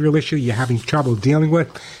behavioral issue you're having trouble dealing with,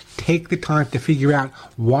 take the time to figure out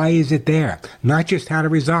why is it there. Not just how to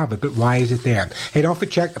resolve it, but why is it there. Hey, don't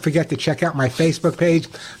forget to check out my Facebook page,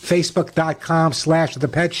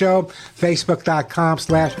 facebook.com/ThePetShow,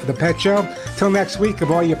 facebook.com/ThePetShow. Till next week,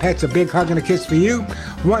 give all your pets a big hug and a kiss for you,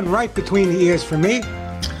 one right between the ears for me.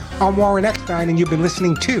 I'm Warren Eckstein, and you've been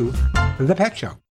listening to The Pet Show.